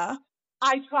year,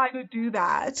 I tried to do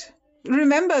that.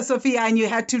 Remember, Sophia, and you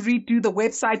had to redo the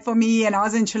website for me, and I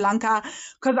was in Sri Lanka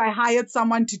because I hired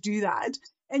someone to do that.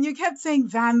 And you kept saying,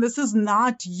 Van, this is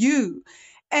not you.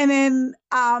 And then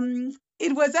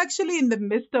it was actually in the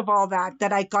midst of all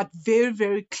that I got very,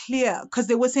 very clear, because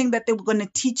they were saying that they were going to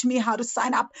teach me how to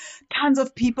sign up tons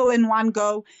of people in one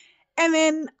go. And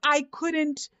then I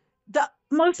couldn't. The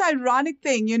most ironic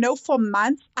thing, for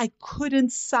months, I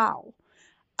couldn't sell.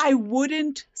 I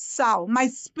wouldn't sell. My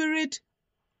spirit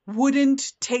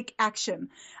wouldn't take action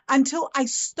until I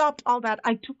stopped all that.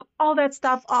 I took all that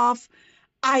stuff off.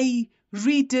 I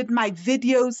redid my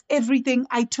videos, everything.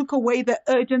 I took away the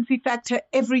urgency factor,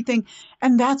 everything.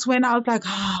 And that's when I was like,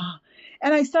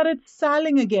 and I started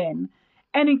selling again.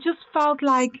 And it just felt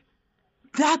like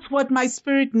that's what my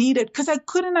spirit needed, because I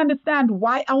couldn't understand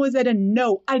why I was at a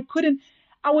no. I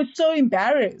was so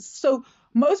embarrassed. So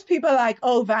most people are like,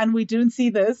 oh, Van, we didn't see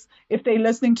this. If they're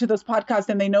listening to this podcast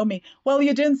and they know me, well,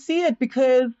 you didn't see it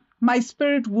because my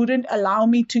spirit wouldn't allow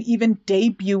me to even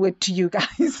debut it to you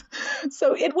guys.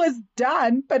 So it was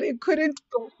done, but it couldn't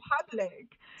go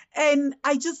public. And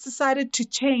I just decided to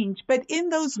change. But in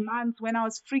those months when I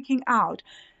was freaking out,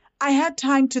 I had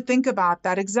time to think about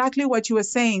that, exactly what you were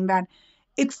saying, that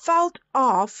it felt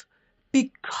off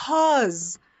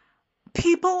because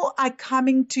people are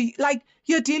coming to you, like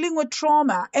you're dealing with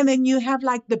trauma, and then you have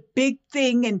like the big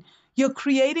thing, and you're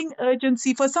creating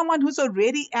urgency for someone who's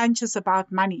already anxious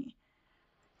about money,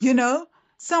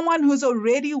 someone who's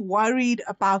already worried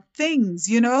about things,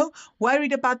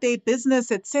 worried about their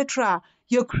business, etc.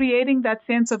 You're creating that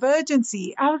sense of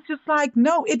urgency. I was just like,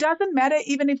 no, it doesn't matter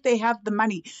even if they have the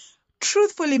money.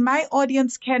 Truthfully, my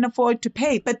audience can afford to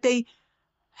pay, but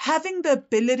having the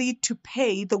ability to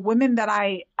pay, the women that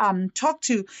I talk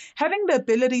to, having the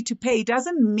ability to pay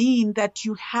doesn't mean that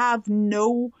you have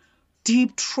no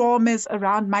deep traumas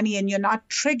around money and you're not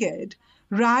triggered,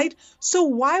 right? So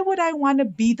why would I want to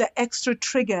be the extra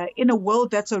trigger in a world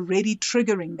that's already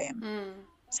triggering them?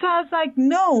 So I was like,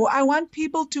 no, I want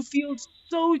people to feel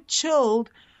so chilled,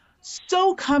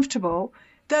 so comfortable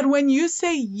that when you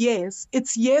say yes,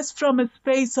 it's yes from a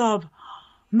space of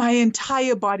my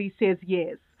entire body says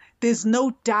yes. There's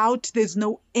no doubt, there's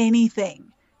no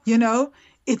anything, you know?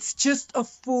 It's just a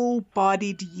full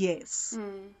bodied yes.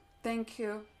 Thank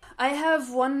you. I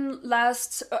have one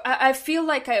last. I feel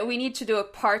like we need to do a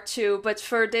part two, but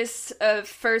for this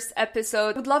first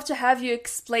episode, I would love to have you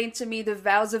explain to me the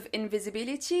vows of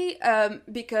invisibility,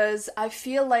 because I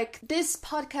feel like this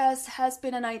podcast has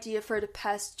been an idea for the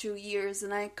past 2 years,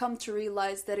 and I come to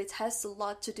realize that it has a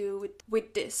lot to do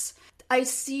with this. I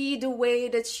see the way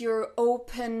that you're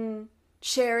open,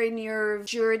 sharing your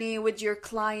journey with your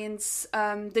clients,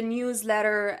 the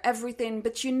newsletter, everything,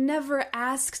 but you never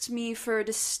asked me for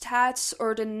the stats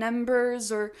or the numbers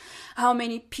or how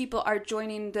many people are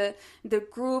joining the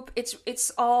group.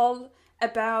 It's all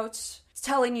about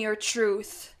telling your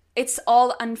truth. It's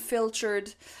all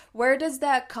unfiltered. Where does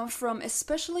that come from,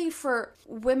 especially for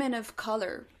women of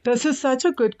color? This is such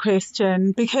a good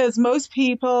question because most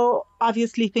people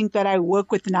obviously think that I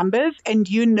work with numbers, and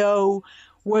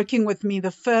working with me,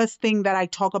 the first thing that I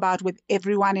talk about with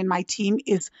everyone in my team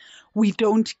is we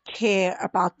don't care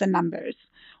about the numbers.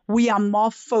 We are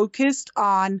more focused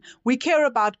on, we care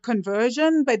about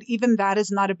conversion, but even that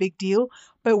is not a big deal.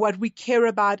 But what we care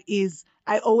about is,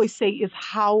 I always say, is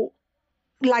how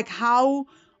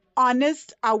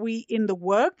honest are we in the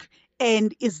work?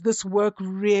 And is this work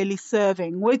really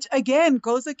serving? Which again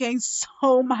goes against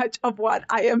so much of what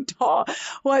I am taught,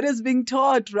 what is being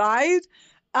taught, right?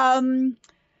 Um,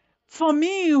 for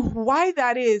me, why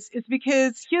that is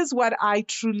because here's what I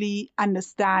truly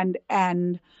understand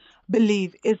and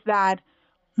believe is that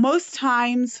most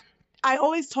times I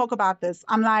always talk about this.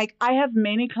 I'm like, I have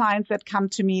many clients that come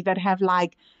to me that have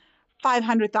like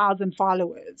 500,000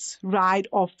 followers, right?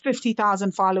 Or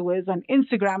 50,000 followers on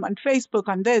Instagram, on Facebook,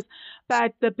 on this,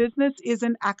 but the business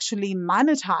isn't actually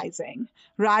monetizing,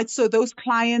 right? So those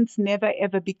clients never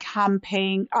ever become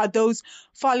paying, those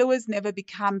followers never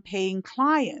become paying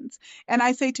clients. And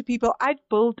I say to people, I've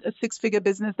built a six-figure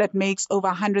business that makes over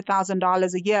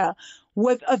 $100,000 a year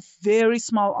with a very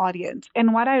small audience.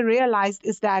 And what I realized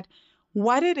is that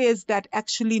what it is that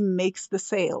actually makes the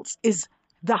sales is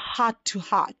the heart to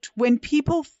heart. When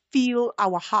people feel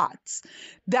our hearts,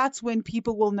 that's when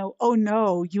people will know, oh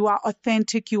no, you are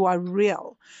authentic, you are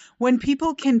real. When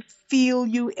people can feel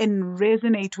you and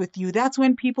resonate with you, that's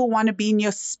when people want to be in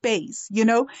your space, you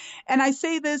know? And I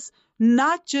say this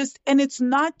and it's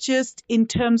not just in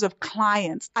terms of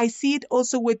clients. I see it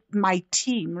also with my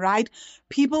team, right?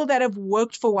 People that have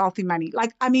worked for Wealthy Money.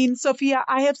 Like, I mean, Sophia,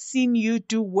 I have seen you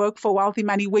do work for Wealthy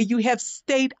Money where you have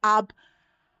stayed up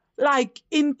like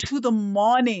into the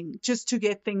morning just to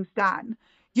get things done,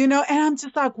 you know? And I'm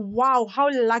just like, wow, how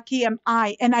lucky am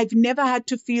I? And I've never had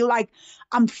to feel like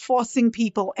I'm forcing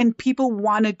people and people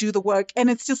want to do the work.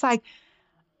 And it's just like,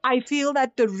 I feel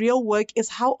that the real work is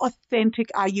how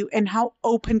authentic are you and how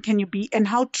open can you be and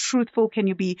how truthful can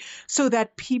you be so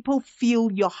that people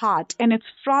feel your heart. And it's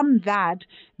from that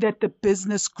the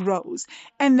business grows.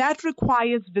 And that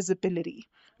requires visibility.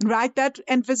 Right? That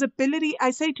and visibility, I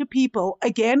say to people,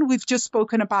 again, we've just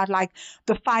spoken about like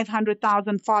the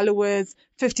 500,000 followers,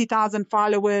 50,000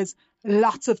 followers,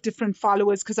 lots of different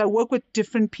followers, because I work with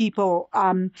different people.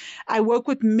 I work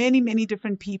with many, many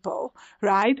different people,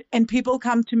 right? And people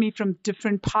come to me from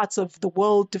different parts of the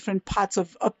world, different parts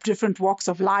of different walks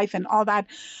of life and all that.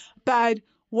 But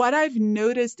what I've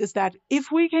noticed is that if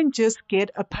we can just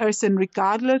get a person,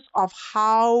 regardless of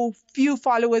how few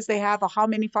followers they have or how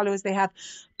many followers they have,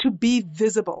 to be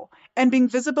visible. And being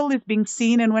visible is being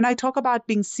seen. And when I talk about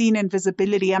being seen and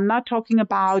visibility, I'm not talking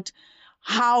about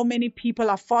how many people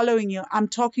are following you. I'm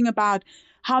talking about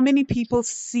how many people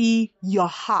see your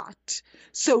heart.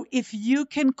 So if you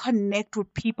can connect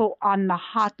with people on the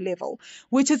heart level,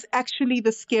 which is actually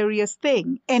the scariest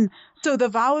thing. And so the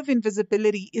vow of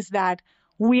invisibility is that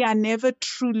we are never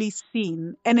truly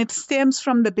seen. And it stems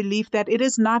from the belief that it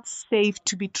is not safe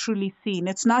to be truly seen.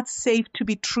 It's not safe to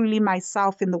be truly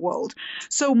myself in the world.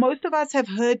 So most of us have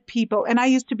heard people, and I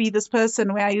used to be this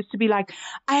person where I used to be like,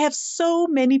 I have so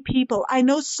many people. I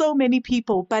know so many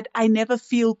people, but I never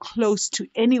feel close to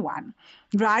anyone.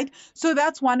 Right? So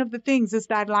that's one of the things is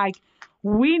that like,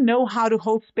 we know how to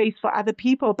hold space for other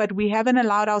people, but we haven't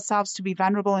allowed ourselves to be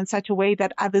vulnerable in such a way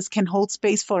that others can hold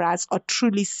space for us or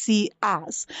truly see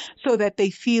us so that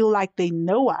they feel like they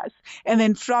know us. And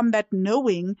then from that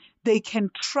knowing, they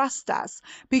can trust us.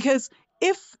 Because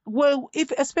if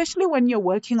especially when you're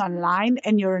working online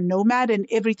and you're a nomad and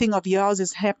everything of yours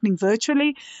is happening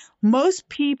virtually, most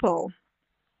people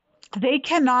they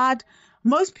cannot,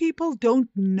 most people don't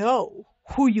know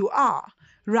who you are,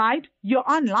 right? You're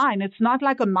online. It's not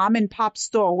like a mom and pop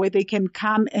store where they can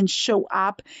come and show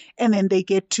up and then they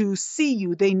get to see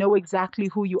you. They know exactly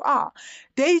who you are.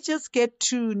 They just get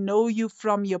to know you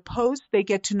from your posts. They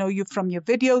get to know you from your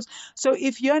videos. So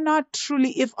if you're not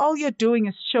truly, if all you're doing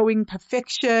is showing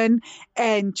perfection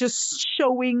and just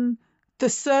showing the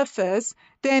surface,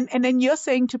 and then you're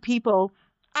saying to people,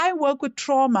 I work with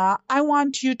trauma. I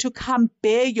want you to come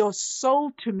bare your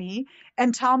soul to me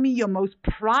and tell me your most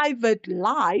private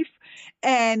life.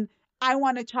 And I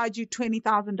want to charge you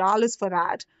 $20,000 for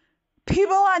that.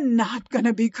 People are not going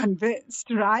to be convinced,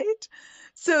 right?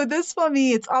 So this for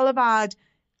me, it's all about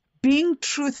being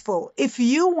truthful. If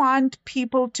you want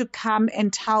people to come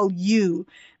and tell you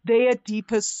their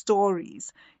deepest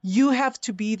stories, you have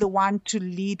to be the one to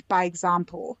lead by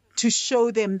example, to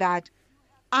show them that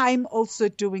I'm also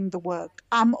doing the work.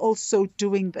 I'm also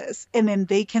doing this. And then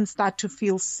they can start to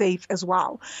feel safe as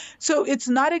well. So it's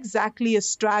not exactly a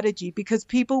strategy because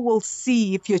people will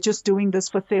see if you're just doing this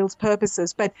for sales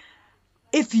purposes. But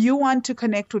if you want to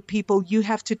connect with people, you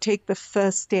have to take the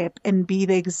first step and be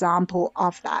the example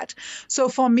of that. So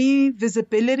for me,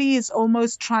 visibility is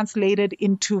almost translated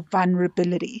into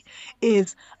vulnerability,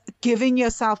 is giving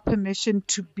yourself permission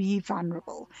to be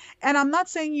vulnerable. And I'm not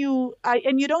saying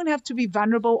and you don't have to be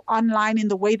vulnerable online in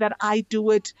the way that I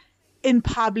do it in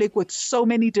public with so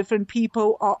many different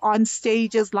people or on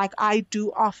stages like I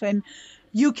do often.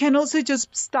 You can also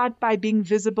just start by being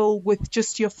visible with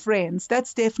just your friends.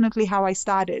 That's definitely how I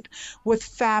started, with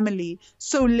family.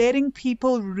 So letting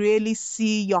people really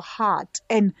see your heart.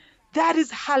 And that is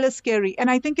hella scary.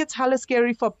 And I think it's hella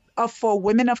scary for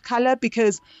women of color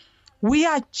because we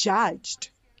are judged,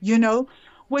 you know?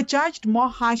 We're judged more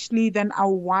harshly than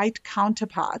our white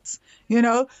counterparts, you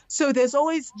know? So there's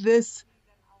always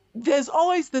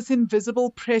this invisible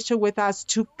pressure with us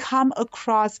to come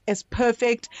across as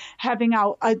perfect, having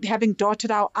dotted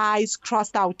our I's,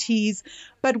 crossed our T's.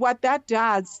 But what that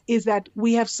does is that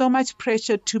we have so much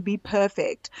pressure to be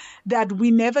perfect that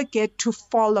we never get to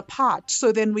fall apart.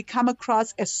 So then we come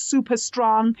across as super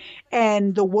strong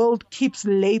and the world keeps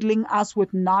labeling us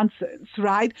with nonsense,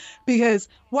 right? Because,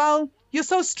 well, you're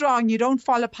so strong, you don't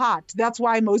fall apart. That's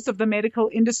why most of the medical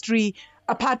industry,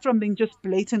 apart from being just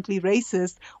blatantly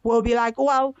racist, will be like,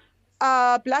 well,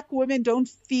 black women don't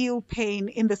feel pain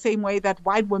in the same way that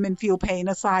white women feel pain.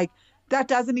 It's like, that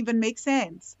doesn't even make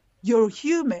sense. You're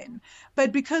human.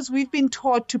 But because we've been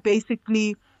taught to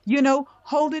basically,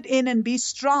 hold it in and be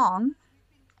strong,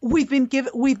 we've been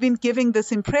giving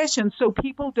this impression. So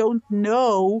people don't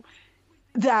know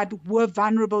that we're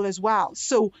vulnerable as well.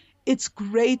 So it's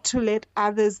great to let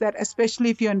others, that especially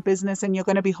if you're in business and you're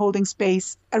going to be holding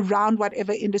space around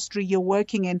whatever industry you're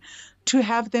working in, to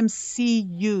have them see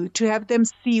you, to have them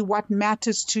see what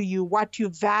matters to you, what you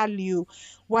value,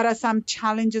 what are some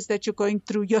challenges that you're going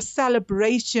through, your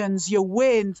celebrations, your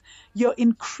wins, your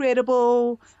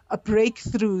incredible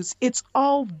breakthroughs. It's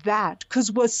all that,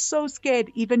 because we're so scared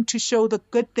even to show the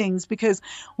good things, because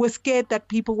we're scared that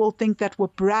people will think that we're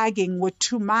bragging, we're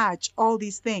too much, all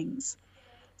these things.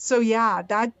 So yeah,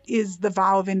 that is the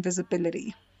vow of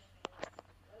invisibility.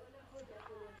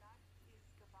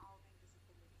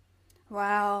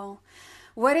 Wow.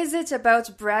 What is it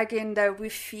about bragging that we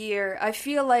fear? I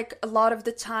feel like a lot of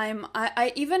the time,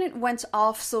 I even went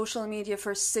off social media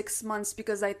for 6 months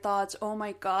because I thought, oh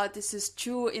my God, this is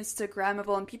too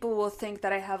Instagrammable and people will think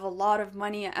that I have a lot of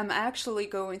money. I'm actually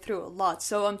going through a lot.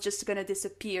 So I'm just going to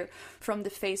disappear from the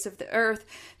face of the earth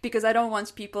because I don't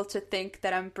want people to think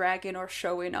that I'm bragging or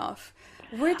showing off.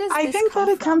 Where does I this think that come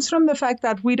it from? comes from the fact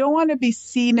that we don't want to be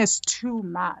seen as too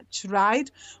much, right?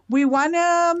 We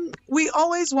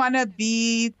always want to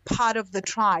be part of the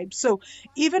tribe. So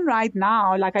even right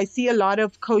now, like I see a lot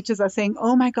of coaches are saying,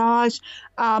 oh my gosh,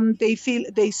 they feel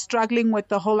they're struggling with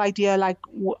the whole idea, like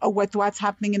with what's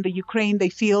happening in the Ukraine. They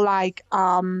feel like,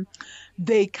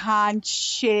 they can't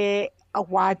share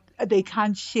they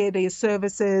can't share their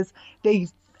services.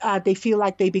 They feel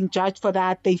like they're being judged for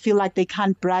that. They feel like they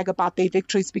can't brag about their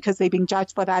victories because they're being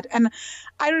judged for that. And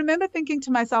I remember thinking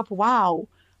to myself, wow,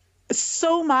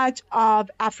 so much of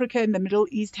Africa and the Middle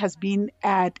East has been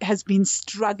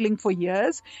struggling for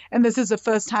years, and this is the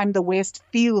first time the West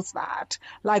feels that.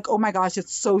 Like, oh my gosh,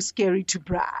 it's so scary to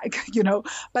brag, you know.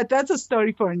 But that's a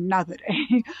story for another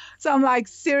day. So I'm like,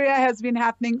 Syria has been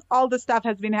happening, all the stuff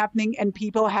has been happening, and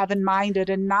people haven't minded.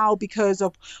 And now, because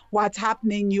of what's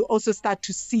happening, you also start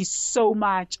to see so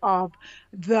much of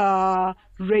the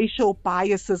racial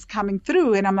biases coming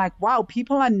through. And I'm like, wow,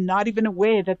 people are not even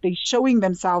aware that they're showing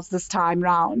themselves this time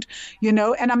round, you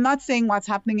know? And I'm not saying what's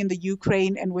happening in the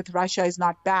Ukraine and with Russia is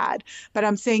not bad, but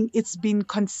I'm saying it's been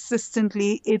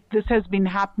consistently, this has been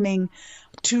happening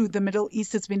to the Middle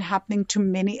East. It's been happening to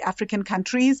many African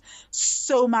countries.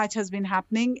 So much has been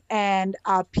happening, and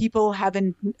people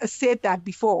haven't said that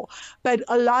before. But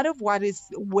a lot of where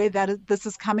this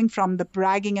is coming from, the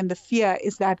bragging and the fear,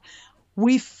 is that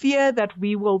we fear that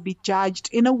we will be judged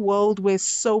in a world where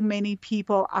so many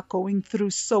people are going through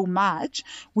so much.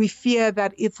 We fear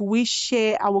that if we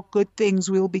share our good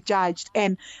things, we'll be judged.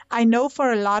 And I know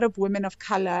for a lot of women of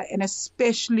color, and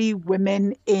especially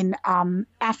women in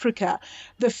Africa,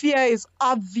 the fear is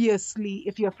obviously,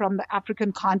 if you're from the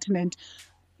African continent,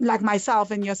 like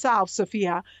myself and yourself,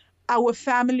 Sophia, our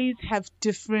families have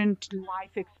different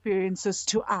life experiences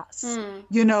to us. Hmm.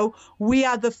 You know, we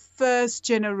are the first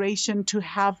generation to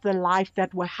have the life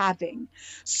that we're having.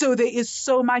 So there is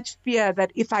so much fear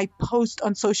that if I post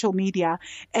on social media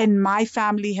and my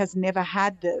family has never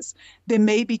had this, there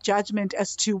may be judgment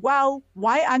as to, well,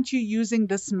 why aren't you using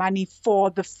this money for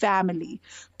the family,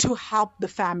 to help the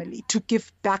family, to give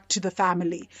back to the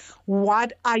family?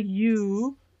 What are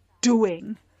you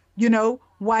doing? You know,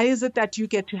 why is it that you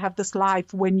get to have this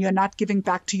life when you're not giving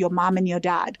back to your mom and your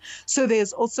dad? So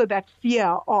there's also that fear,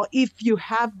 or if you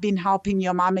have been helping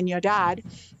your mom and your dad,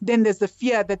 then there's the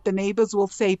fear that the neighbors will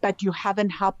say, but you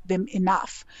haven't helped them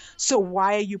enough. So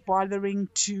why are you bothering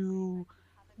to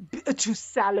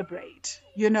celebrate,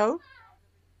 you know?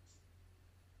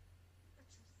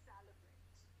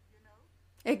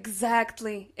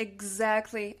 Exactly,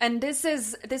 exactly. And this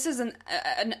is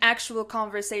an actual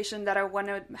conversation that I want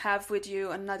to have with you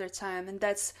another time, and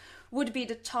that's would be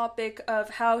the topic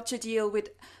of how to deal with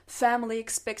family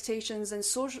expectations and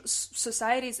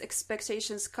society's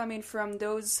expectations coming from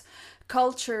those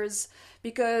cultures,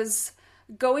 because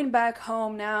going back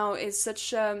home now is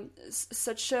such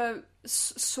a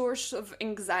source of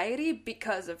anxiety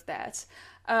because of that.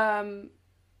 Um,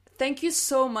 Thank you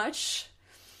so much.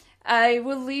 I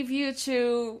will leave you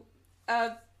to uh,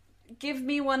 give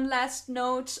me one last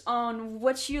note on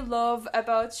what you love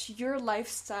about your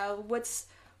lifestyle.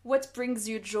 What brings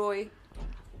you joy?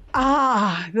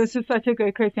 This is such a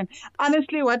great question.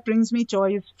 Honestly, what brings me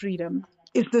joy is freedom.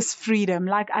 Is this freedom?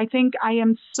 Like, I think I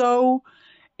am so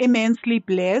immensely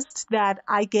blessed that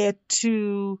I get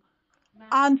to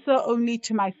answer only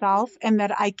to myself, and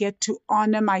that I get to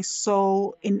honor my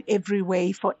soul in every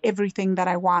way for everything that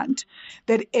I want.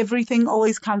 That everything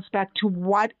always comes back to,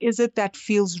 what is it that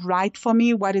feels right for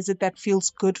me? What is it that feels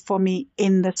good for me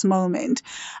in this moment?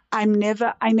 I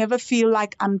never feel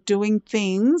like I'm doing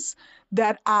things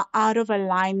that are out of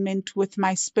alignment with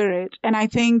my spirit. And I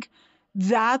think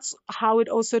that's how it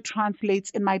also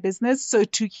translates in my business. So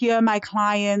to hear my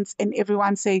clients and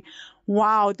everyone say,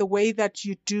 wow, the way that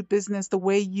you do business, the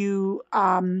way you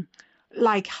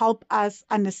like help us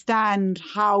understand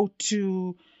how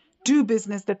to do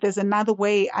business, that there's another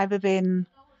way other than,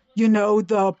 you know,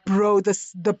 the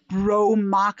bro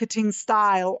marketing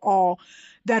style, or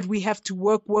that we have to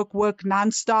work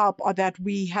nonstop, or that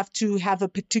we have to have a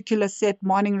particular set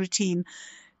morning routine.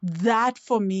 That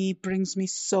for me brings me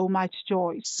so much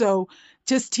joy. So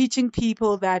just teaching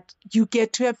people that you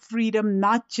get to have freedom,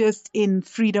 not just in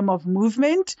freedom of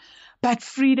movement, but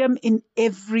freedom in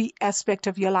every aspect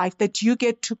of your life, that you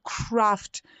get to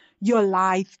craft your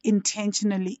life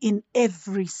intentionally in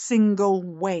every single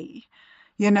way,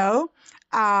 you know?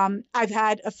 I've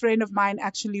had a friend of mine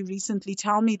actually recently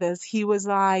tell me this. He was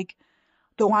like,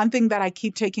 the one thing that I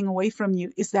keep taking away from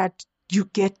you is that you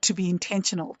get to be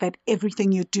intentional, that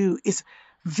everything you do is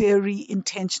very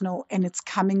intentional, and it's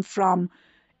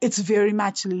very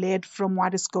much led from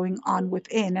what is going on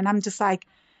within. And I'm just like,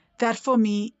 that for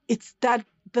me, it's that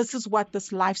this is what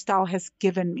this lifestyle has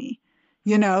given me.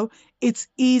 You know, it's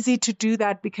easy to do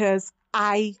that because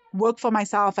I work for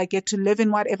myself. I get to live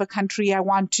in whatever country I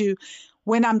want to.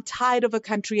 When I'm tired of a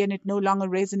country and it no longer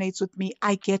resonates with me,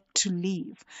 I get to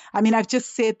leave. I mean, I've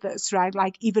just said this, right?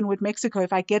 Like, even with Mexico,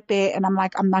 if I get there and I'm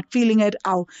like, I'm not feeling it,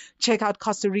 I'll check out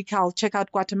Costa Rica, I'll check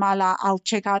out Guatemala, I'll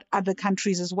check out other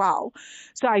countries as well.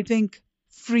 So I think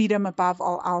freedom above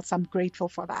all else, I'm grateful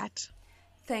for that.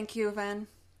 Thank you, Van.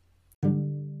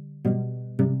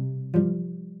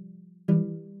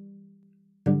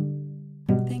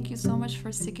 so much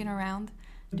for sticking around.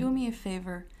 Do me a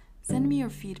favor, send me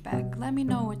your feedback. Let me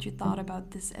know what you thought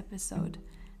about this episode.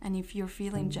 And if you're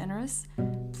feeling generous,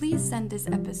 please send this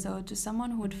episode to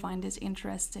someone who would find it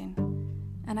interesting.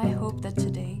 And I hope that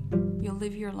today you'll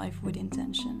live your life with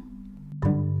intention.